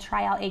you want to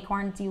try out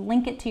Acorns. You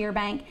link it to your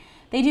bank.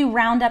 They do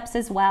roundups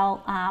as well,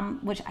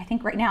 which I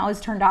think right now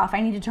is turned off. I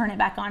need to turn it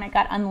back on. It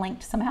got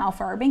unlinked somehow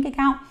for our bank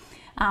account,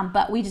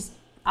 but we just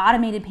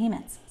automated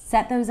payments.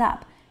 Set those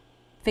up.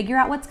 Figure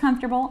out what's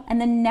comfortable, and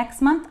then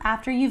next month,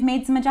 after you've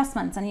made some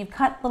adjustments and you've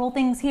cut little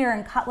things here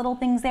and cut little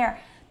things there,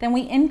 then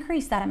we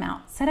increase that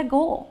amount. Set a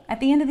goal. At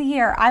the end of the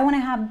year, I want to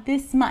have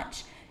this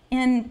much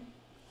in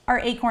our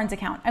Acorns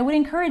account. I would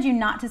encourage you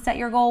not to set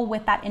your goal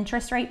with that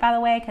interest rate, by the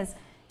way, because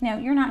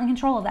you're not in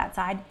control of that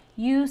side.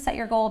 You set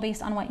your goal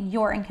based on what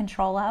you're in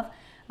control of.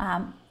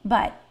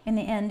 But in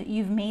the end,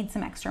 you've made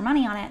some extra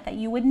money on it that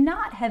you would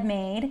not have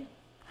made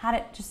had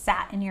it just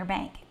sat in your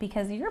bank,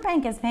 because your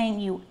bank is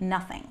paying you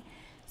nothing.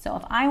 So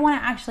if I want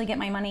to actually get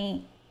my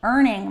money,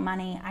 earning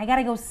money, I got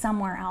to go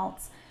somewhere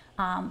else.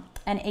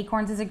 And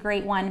Acorns is a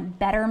great one.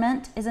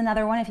 Betterment is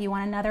another one if you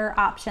want another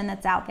option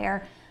that's out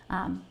there.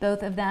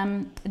 Both of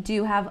them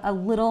do have a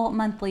little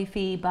monthly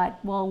fee, but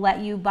will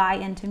let you buy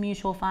into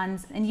mutual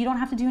funds, and you don't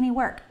have to do any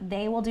work.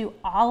 They will do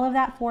all of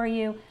that for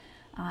you,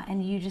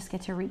 and you just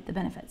get to reap the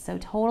benefits. So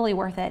totally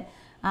worth it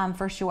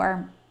for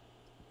sure.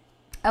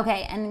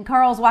 Okay, and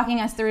Carl's walking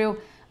us through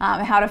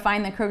how to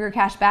find the Kroger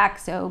cashback.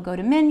 So go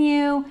to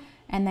menu,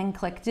 and then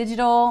click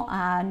digital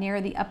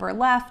near the upper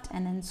left,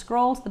 and then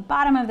scroll to the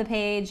bottom of the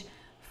page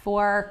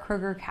for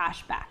Kroger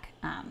cashback.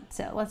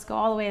 So let's go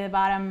all the way to the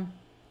bottom.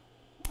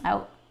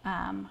 Oh,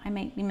 I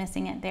might be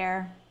missing it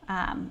there.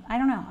 I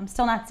don't know. I'm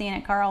still not seeing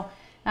it, Carl.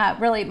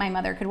 Really, my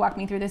mother could walk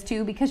me through this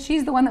too, because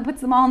she's the one that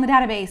puts them all in the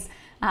database.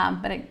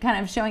 But it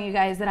kind of showing you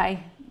guys that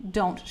I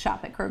don't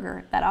shop at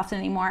Kroger that often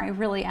anymore. I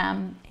really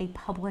am a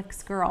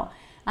Publix girl.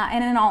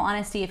 And in all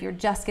honesty, if you're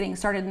just getting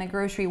started in the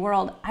grocery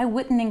world, I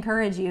wouldn't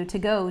encourage you to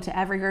go to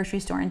every grocery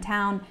store in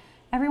town.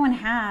 Everyone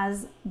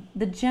has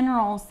the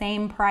general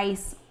same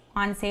price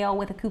on sale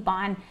with a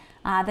coupon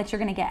that you're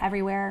going to get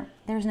everywhere.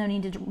 There's no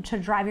need to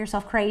drive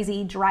yourself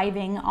crazy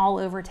driving all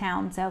over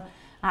town. So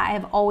I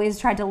have always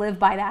tried to live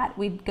by that.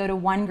 We go to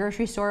one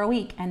grocery store a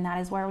week, and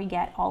that is where we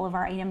get all of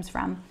our items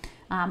from.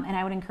 And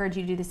I would encourage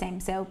you to do the same.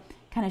 So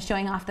kind of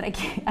showing off that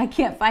I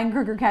can't find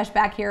Kroger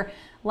cashback here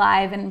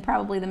live, and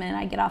probably the minute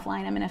I get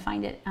offline, I'm going to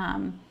find it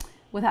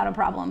without a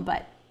problem.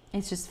 But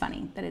it's just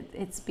funny that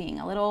it's being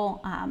a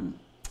little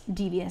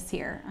devious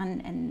here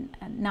and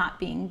not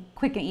being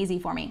quick and easy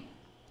for me.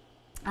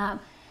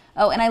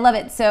 Oh, and I love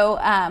it. So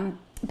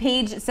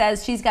Paige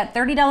says she's got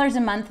 $30 a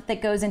month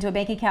that goes into a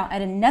bank account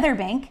at another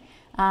bank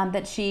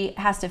that she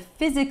has to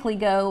physically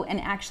go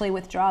and actually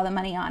withdraw the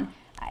money on.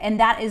 And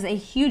that is a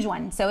huge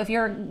one. So if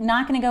you're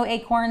not going to go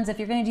Acorns, if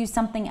you're going to do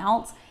something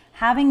else,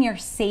 having your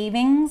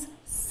savings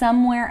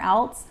somewhere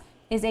else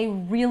is a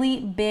really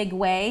big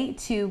way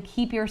to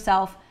keep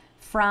yourself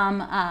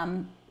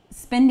from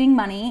spending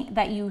money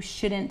that you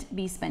shouldn't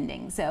be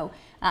spending. So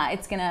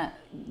it's going to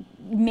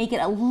make it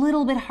a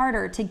little bit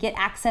harder to get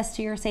access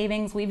to your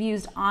savings. We've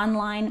used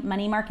online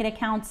money market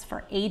accounts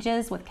for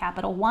ages with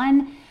Capital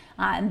One.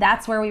 And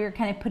that's where we were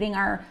kind of putting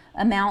our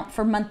amount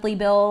for monthly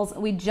bills.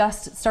 We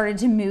just started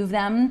to move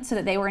them so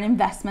that they were in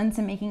investments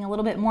and making a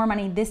little bit more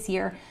money this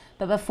year.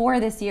 But before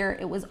this year,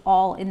 it was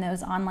all in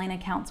those online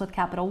accounts with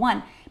Capital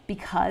One,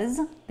 because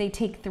they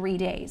take 3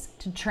 days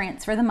to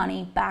transfer the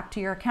money back to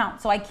your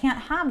account. So I can't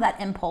have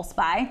that impulse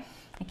buy.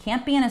 I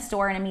can't be in a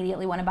store and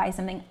immediately want to buy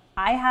something.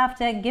 I have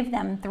to give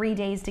them 3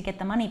 days to get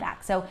the money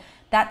back. So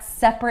that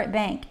separate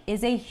bank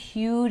is a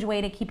huge way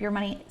to keep your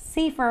money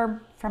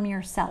safer from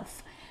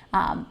yourself.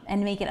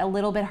 And make it a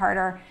little bit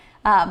harder.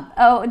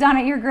 Oh,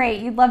 Donna, you're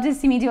great. You'd love to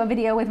see me do a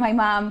video with my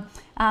mom.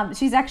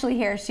 She's actually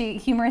here. She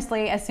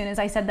humorously, as soon as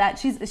I said that,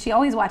 she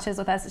always watches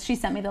with us. She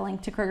sent me the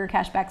link to Kroger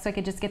Cashback so I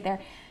could just get there.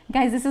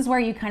 Guys, this is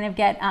where you kind of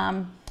get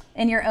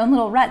in your own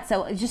little rut.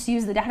 So just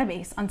use the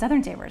database on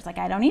Southern Savers. Like,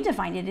 I don't need to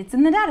find it. It's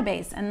in the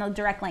database and the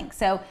direct link.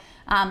 So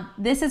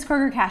this is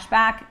Kroger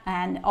Cashback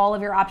and all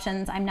of your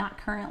options. I'm not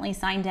currently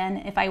signed in.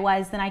 If I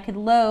was, then I could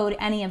load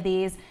any of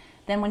these.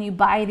 Then when you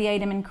buy the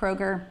item in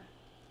Kroger,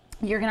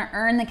 You're going to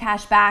earn the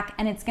cash back,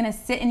 and it's going to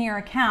sit in your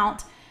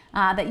account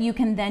that you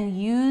can then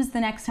use the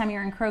next time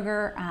you're in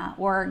Kroger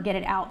or get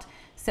it out.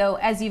 So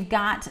as you've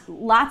got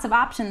lots of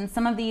options,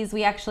 some of these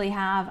we actually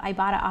have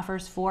Ibotta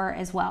offers for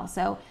as well.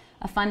 So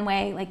a fun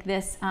way like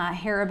this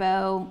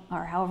Haribo,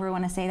 or however you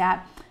want to say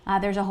that.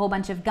 There's a whole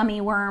bunch of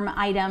gummy worm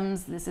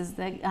items. This is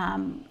the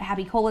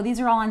Happy Cola. These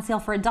are all on sale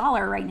for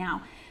 $1 right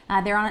now.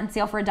 They're on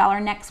sale for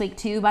 $1 next week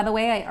too. By the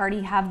way, I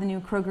already have the new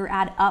Kroger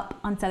ad up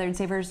on Southern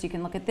Savers. You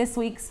can look at this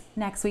week's,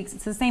 next week's.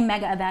 It's the same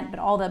mega event, but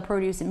all the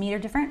produce and meat are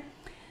different.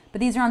 But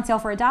these are on sale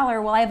for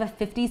 $1. Well, I have a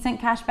 50-cent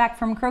cash back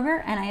from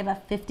Kroger, and I have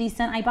a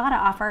 50-cent Ibotta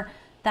offer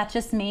that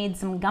just made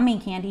some gummy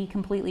candy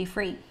completely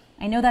free.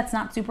 I know that's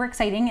not super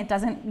exciting. It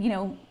doesn't,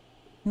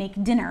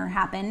 make dinner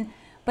happen,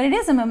 but it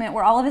is a moment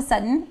where all of a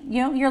sudden,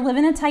 you're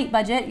living a tight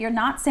budget. You're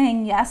not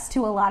saying yes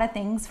to a lot of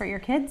things for your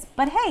kids,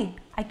 but hey,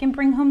 I can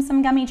bring home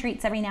some gummy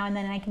treats every now and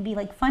then, and I can be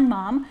like fun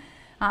mom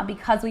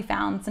because we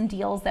found some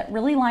deals that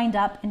really lined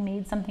up and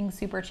made something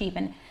super cheap.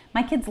 And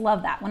my kids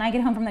love that. When I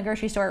get home from the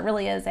grocery store, it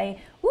really is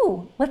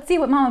ooh, let's see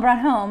what mama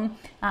brought home.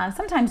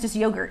 Sometimes just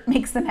yogurt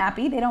makes them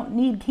happy. They don't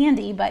need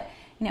candy, but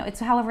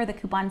it's however the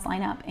coupons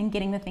line up and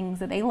getting the things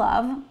that they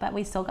love, but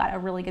we still got a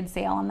really good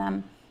sale on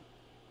them.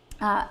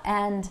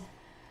 And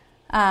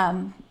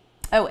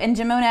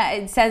Jamona,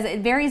 it says it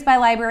varies by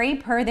library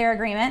per their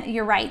agreement.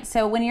 You're right.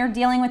 So when you're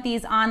dealing with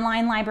these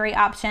online library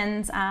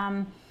options,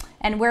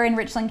 and we're in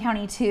Richland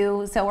County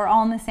too, so we're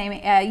all in the same,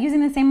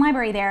 using the same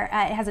library there.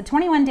 It has a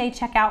 21-day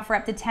checkout for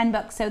up to 10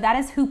 books. So that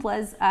is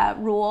Hoopla's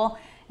rule,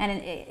 and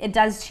it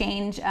does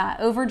change.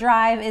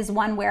 Overdrive is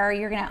one where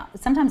you're gonna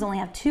sometimes only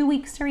have 2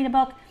 weeks to read a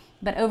book,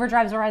 but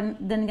Overdrives are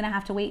then gonna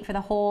have to wait for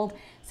the hold.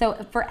 So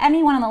for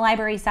anyone on the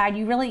library side,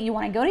 you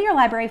want to go to your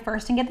library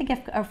first and get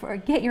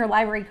the get your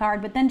library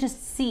card, but then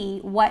just see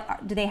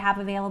what do they have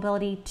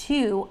availability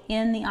to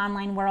in the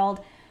online world.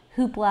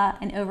 Hoopla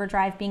and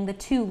Overdrive being the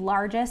two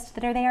largest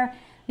that are there.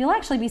 You'll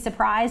actually be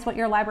surprised what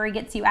your library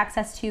gets you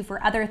access to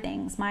for other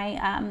things.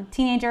 My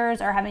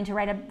teenagers are having to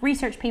write a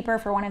research paper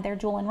for one of their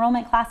dual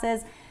enrollment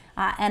classes,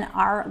 and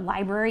our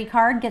library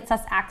card gets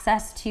us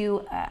access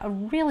to a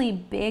really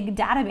big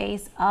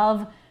database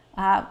of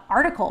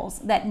articles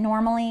that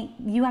normally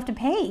you have to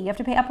pay. You have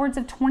to pay upwards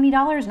of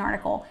 $20 an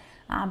article,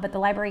 but the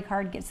library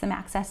card gets them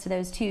access to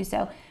those too.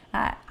 So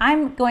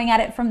I'm going at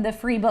it from the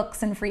free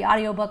books and free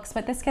audiobooks,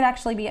 but this could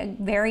actually be a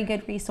very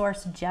good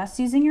resource just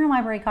using your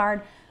library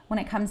card when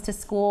it comes to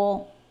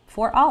school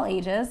for all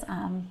ages.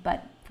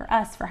 But for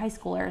us, for high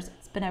schoolers,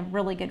 it's been a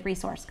really good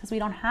resource because we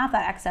don't have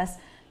that access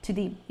to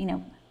the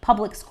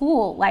public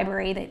school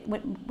library that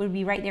would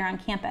be right there on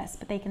campus,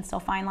 but they can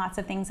still find lots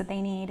of things that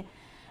they need.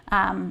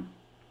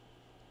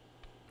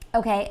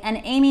 Okay, and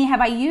Amy,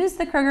 have I used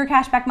the Kroger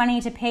cashback money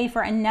to pay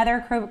for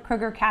another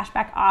Kroger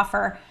cashback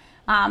offer?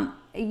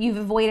 You've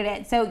avoided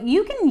it. So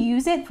you can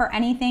use it for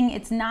anything.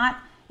 It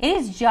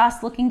is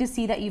just looking to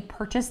see that you've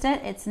purchased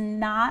it. It's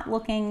not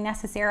looking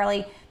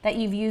necessarily that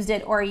you've used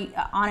it or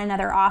on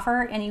another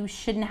offer, and you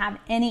shouldn't have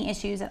any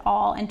issues at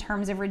all in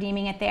terms of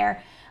redeeming it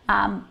there.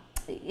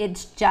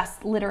 It's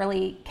just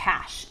literally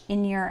cash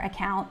in your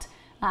account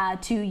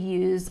to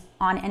use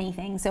on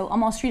anything. So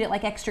almost treat it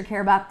like extra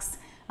care bucks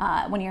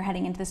when you're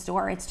heading into the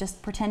store. It's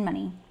just pretend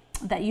money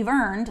that you've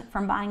earned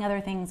from buying other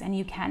things, and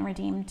you can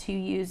redeem to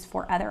use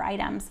for other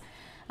items.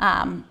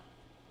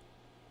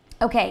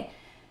 Okay,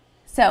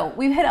 so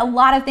we've hit a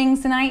lot of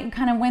things tonight.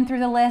 Kind of went through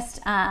the list,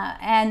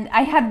 and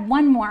I had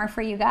one more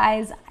for you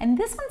guys, and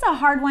this one's a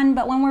hard one,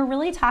 but when we're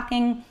really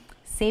talking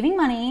saving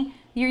money,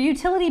 your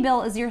utility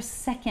bill is your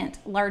second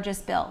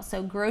largest bill.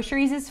 So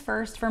groceries is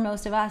first for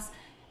most of us,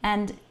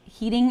 and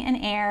heating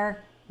and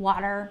air,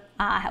 water,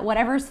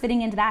 whatever's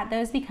fitting into that,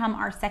 those become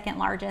our second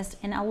largest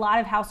in a lot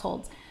of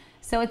households.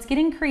 So it's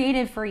getting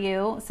creative for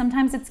you.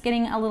 Sometimes it's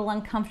getting a little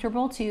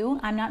uncomfortable too.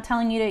 I'm not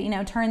telling you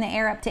to, turn the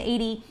air up to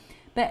 80,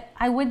 but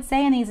I would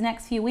say in these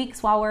next few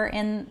weeks while we're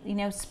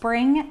in,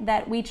 spring,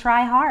 that we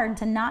try hard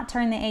to not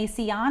turn the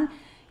AC on.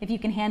 If you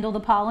can handle the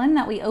pollen,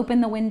 that we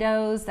open the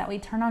windows, that we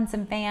turn on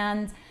some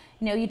fans.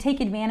 You take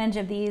advantage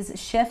of these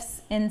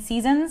shifts in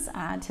seasons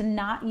to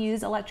not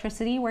use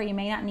electricity where you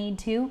may not need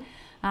to.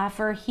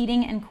 For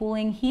heating and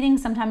cooling. Heating,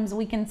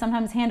 we can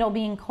sometimes handle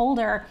being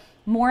colder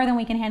more than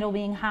we can handle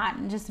being hot.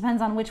 It just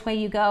depends on which way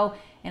you go.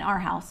 In our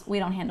house, we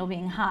don't handle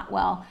being hot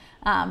well.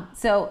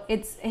 So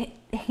it's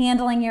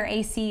handling your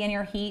AC and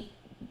your heat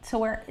to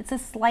where it's a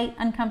slight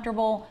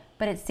uncomfortable,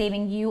 but it's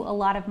saving you a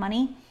lot of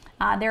money.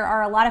 There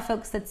are a lot of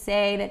folks that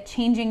say that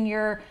changing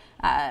your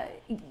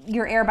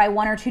air by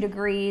 1 or 2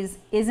 degrees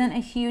isn't a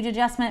huge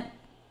adjustment.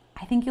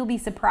 I think you'll be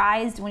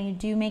surprised when you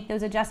do make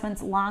those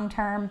adjustments long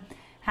term.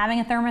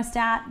 Having a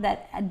thermostat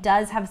that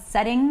does have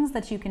settings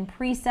that you can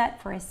preset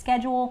for a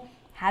schedule,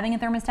 having a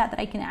thermostat that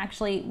I can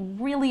actually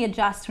really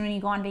adjust when you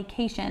go on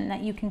vacation,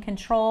 that you can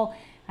control.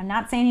 I'm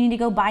not saying you need to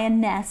go buy a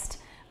Nest.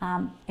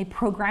 A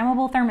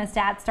programmable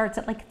thermostat starts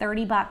at like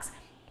 $30.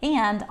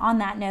 And on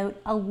that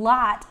note, a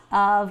lot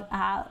of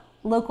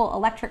local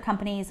electric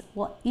companies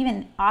will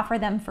even offer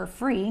them for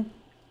free.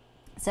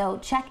 So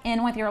check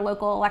in with your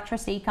local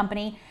electricity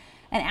company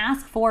and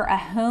ask for a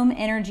home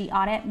energy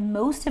audit.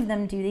 Most of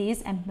them do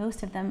these, and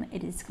most of them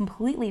it is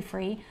completely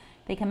free.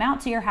 They come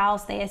out to your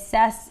house, they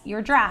assess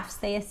your drafts,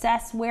 they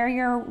assess where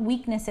your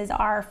weaknesses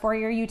are for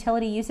your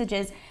utility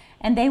usages,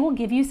 and they will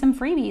give you some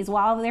freebies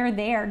while they're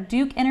there.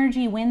 Duke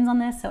Energy wins on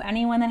this, so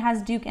anyone that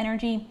has Duke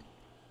Energy,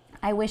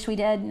 I wish we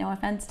did, no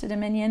offense to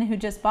Dominion who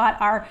just bought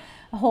our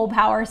whole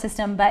power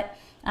system, but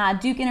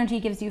Duke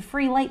Energy gives you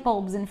free light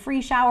bulbs and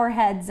free shower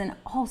heads and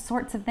all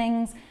sorts of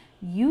things.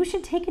 You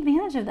should take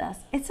advantage of this.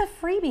 It's a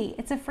freebie.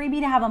 It's a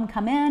freebie to have them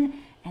come in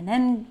and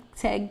then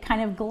to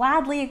kind of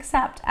gladly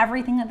accept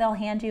everything that they'll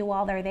hand you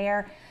while they're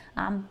there.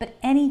 But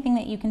anything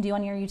that you can do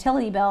on your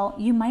utility bill,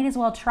 you might as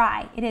well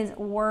try. It is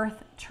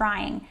worth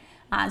trying.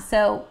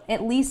 So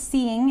at least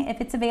seeing if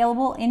it's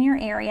available in your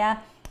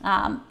area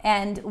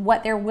and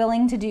what they're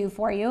willing to do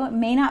for you. It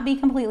may not be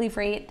completely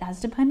free. It does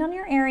depend on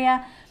your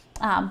area,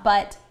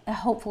 but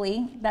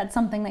hopefully that's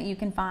something that you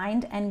can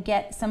find and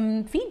get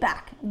some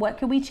feedback. What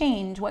could we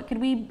change? What could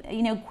we,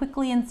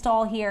 quickly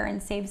install here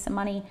and save some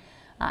money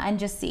and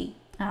just see.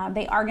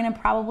 They are going to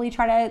probably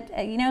try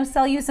to,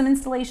 sell you some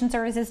installation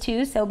services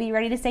too. So be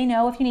ready to say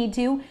no if you need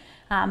to,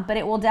 but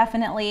it will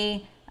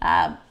definitely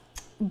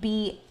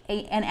be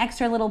an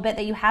extra little bit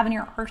that you have in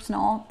your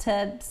arsenal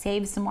to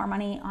save some more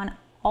money on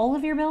all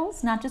of your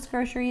bills, not just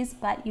groceries,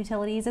 but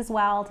utilities as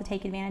well, to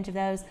take advantage of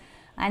those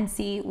and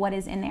see what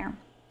is in there.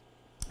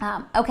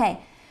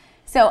 Okay,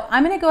 so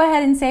I'm going to go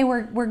ahead and say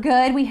we're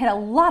good. We hit a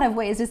lot of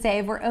ways to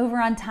save. We're over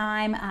on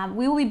time.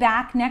 We will be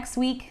back next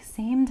week,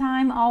 same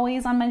time,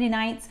 always on Monday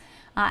nights.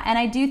 And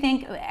I do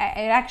think it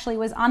actually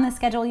was on the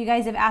schedule. You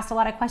guys have asked a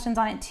lot of questions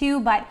on it too,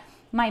 but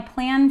my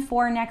plan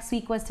for next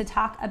week was to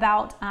talk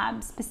about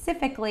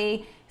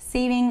specifically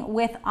saving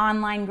with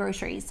online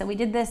groceries. So we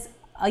did this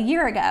a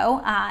year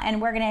ago,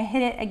 and we're going to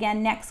hit it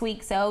again next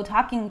week. So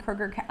talking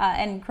Kroger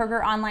and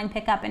Kroger online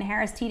pickup and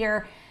Harris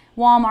Teeter,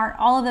 Walmart,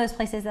 all of those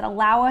places that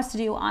allow us to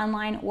do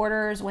online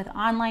orders with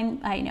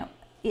online,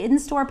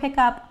 in-store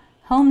pickup,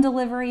 home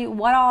delivery,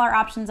 what all our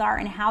options are,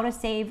 and how to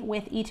save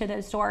with each of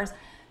those stores.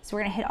 So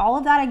we're going to hit all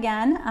of that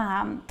again.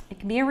 It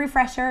can be a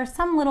refresher.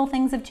 Some little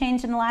things have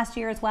changed in the last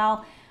year as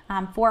well.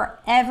 For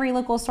every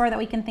local store that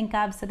we can think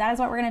of. So that is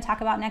what we're going to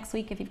talk about next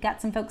week. If you've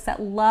got some folks that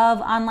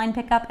love online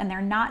pickup and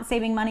they're not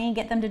saving money,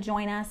 get them to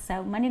join us.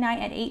 So Monday night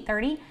at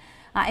 8:30.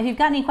 If you've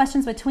got any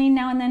questions between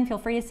now and then, feel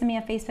free to send me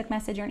a Facebook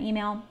message or an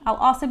email. I'll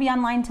also be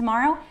online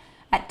tomorrow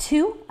at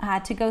 2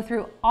 to go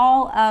through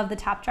all of the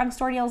top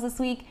drugstore deals this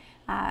week.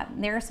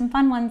 There are some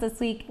fun ones this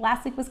week.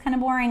 Last week was kind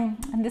of boring,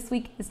 and this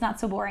week is not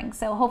so boring.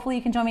 So hopefully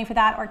you can join me for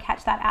that or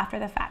catch that after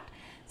the fact.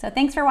 So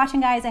thanks for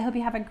watching, guys. I hope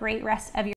you have a great rest of your